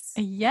do this.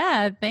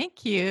 Yeah,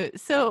 thank you.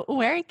 So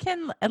where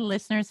can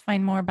listeners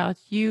find more about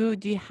you?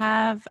 Do you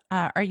have,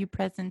 are you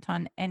present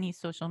on any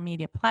social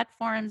media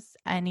platforms,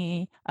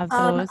 any of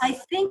those? I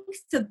think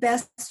the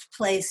best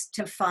place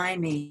to find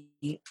me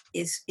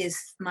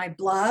is my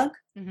blog,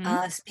 Mm-hmm.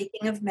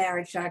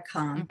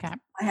 speakingofmarriage.com. Okay.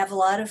 I have a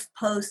lot of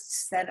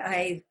posts that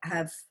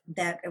have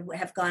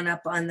gone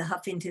up on the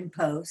Huffington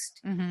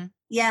Post. Mm-hmm.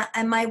 Yeah,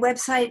 and my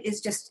website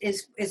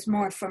is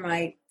more for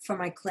my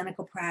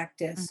clinical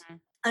practice. Mm-hmm.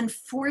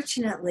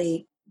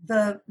 Unfortunately,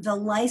 the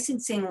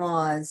licensing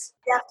laws,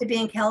 you have to be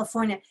in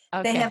California.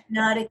 Okay. They have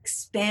not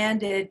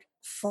expanded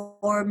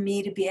for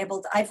me to be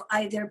able to.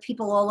 There are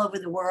people all over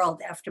the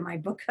world after my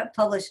book got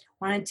published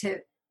wanted to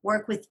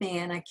work with me,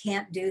 and I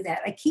can't do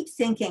that. I keep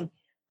thinking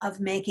of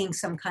making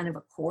some kind of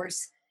a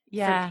course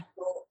Yeah. for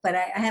people, but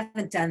I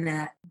haven't done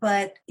that.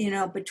 But,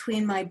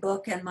 between my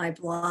book and my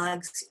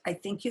blogs, I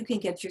think you can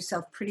get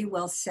yourself pretty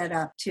well set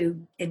up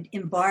to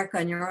embark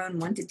on your own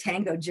one to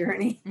tango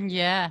journey.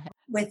 Yeah.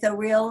 With a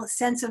real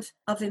sense of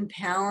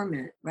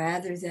empowerment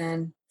rather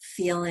than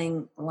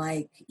feeling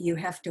like you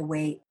have to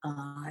wait.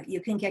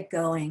 You can get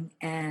going,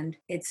 and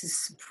it's a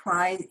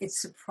surprise.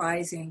 It's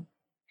surprising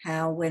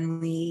how when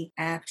we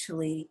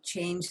actually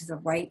change the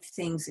right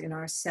things in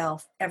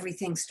ourselves,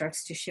 everything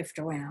starts to shift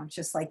around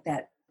just like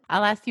that.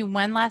 I'll ask you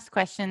one last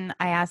question.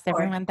 I asked Sure.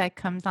 everyone that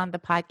comes on the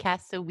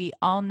podcast. So we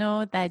all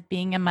know that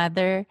being a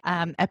mother,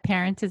 a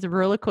parent is a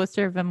roller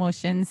coaster of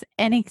emotions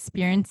and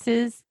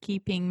experiences.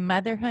 Keeping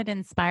motherhood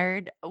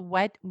inspired,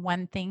 what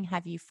one thing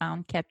have you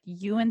found kept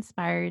you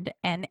inspired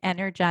and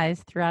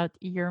energized throughout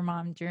your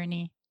mom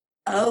journey?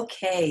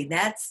 Okay,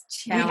 that's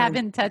challenging. We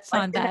haven't touched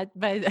on that,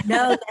 but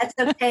No, that's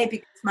okay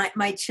because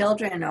my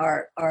children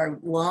are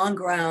long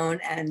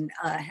grown and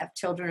have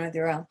children of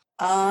their own.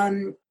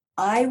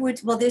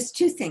 There's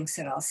two things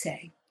that I'll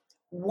say.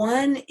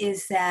 One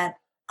is that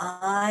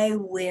I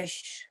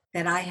wish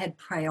that I had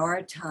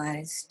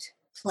prioritized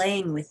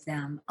playing with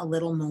them a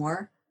little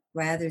more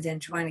rather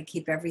than trying to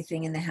keep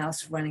everything in the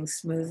house running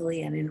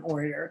smoothly and in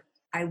order.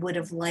 I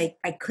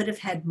could have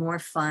had more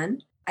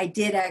fun. I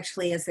did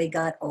actually as they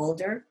got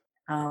older.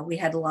 We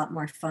had a lot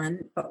more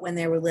fun, but when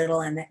they were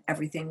little and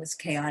everything was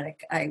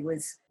chaotic, I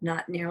was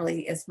not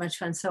nearly as much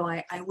fun. So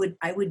I would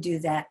do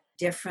that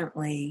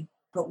differently.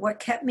 But what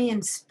kept me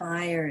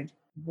inspired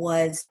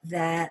was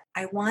that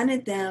I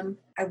wanted them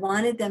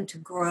to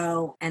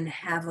grow and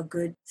have a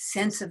good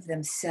sense of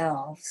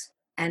themselves.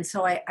 And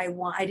so I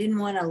didn't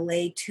want to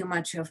lay too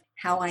much of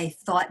how I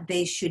thought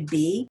they should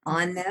be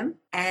on them.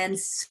 And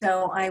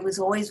so I was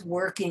always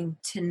working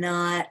to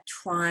not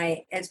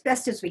try as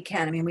best as we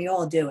can. I mean, we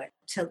all do it.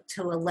 To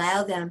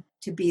allow them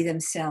to be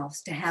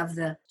themselves, to have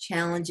the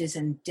challenges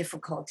and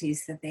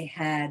difficulties that they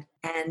had.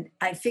 And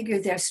I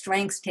figured their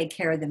strengths take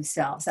care of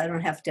themselves. I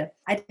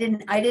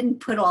didn't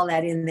put all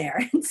that in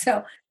there. And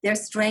so their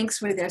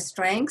strengths were their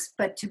strengths,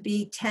 but to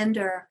be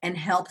tender and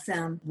help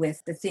them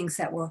with the things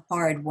that were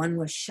hard. One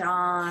was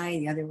shy,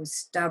 the other was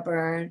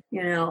stubborn,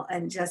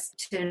 and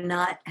just to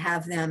not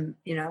have them,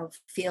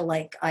 feel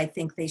like I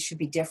think they should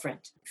be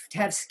different, to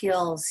have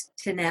skills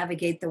to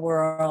navigate the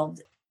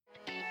world.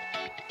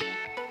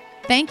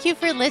 Thank you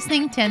for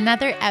listening to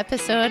another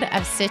episode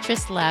of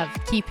Citrus Love,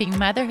 Keeping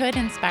Motherhood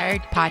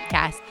Inspired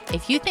podcast.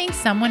 If you think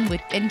someone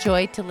would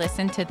enjoy to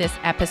listen to this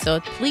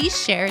episode, please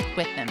share it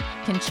with them. You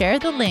can share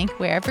the link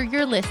wherever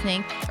you're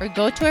listening or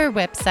go to our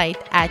website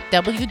at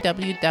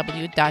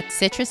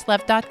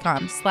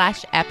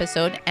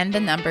www.citruslove.com/episode and the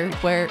number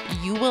where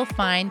you will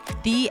find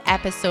the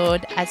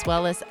episode as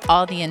well as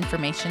all the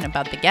information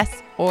about the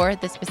guests or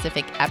the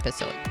specific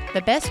episode.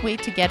 The best way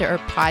to get our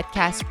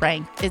podcast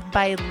ranked is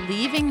by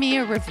leaving me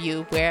a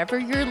review wherever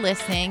you're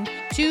listening,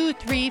 2,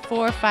 3,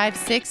 4, 5,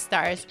 6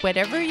 stars,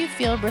 whatever you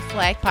feel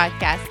reflect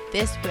podcast.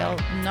 This will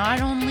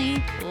not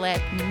only let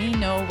me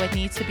know what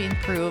needs to be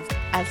improved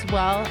as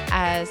well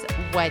as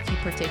what you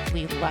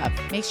particularly love.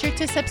 Make sure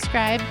to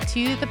subscribe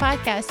to the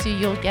podcast so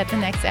you'll get the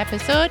next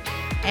episode.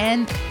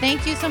 And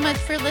thank you so much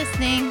for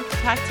listening.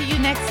 Talk to you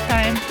next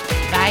time.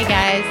 Bye,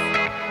 guys.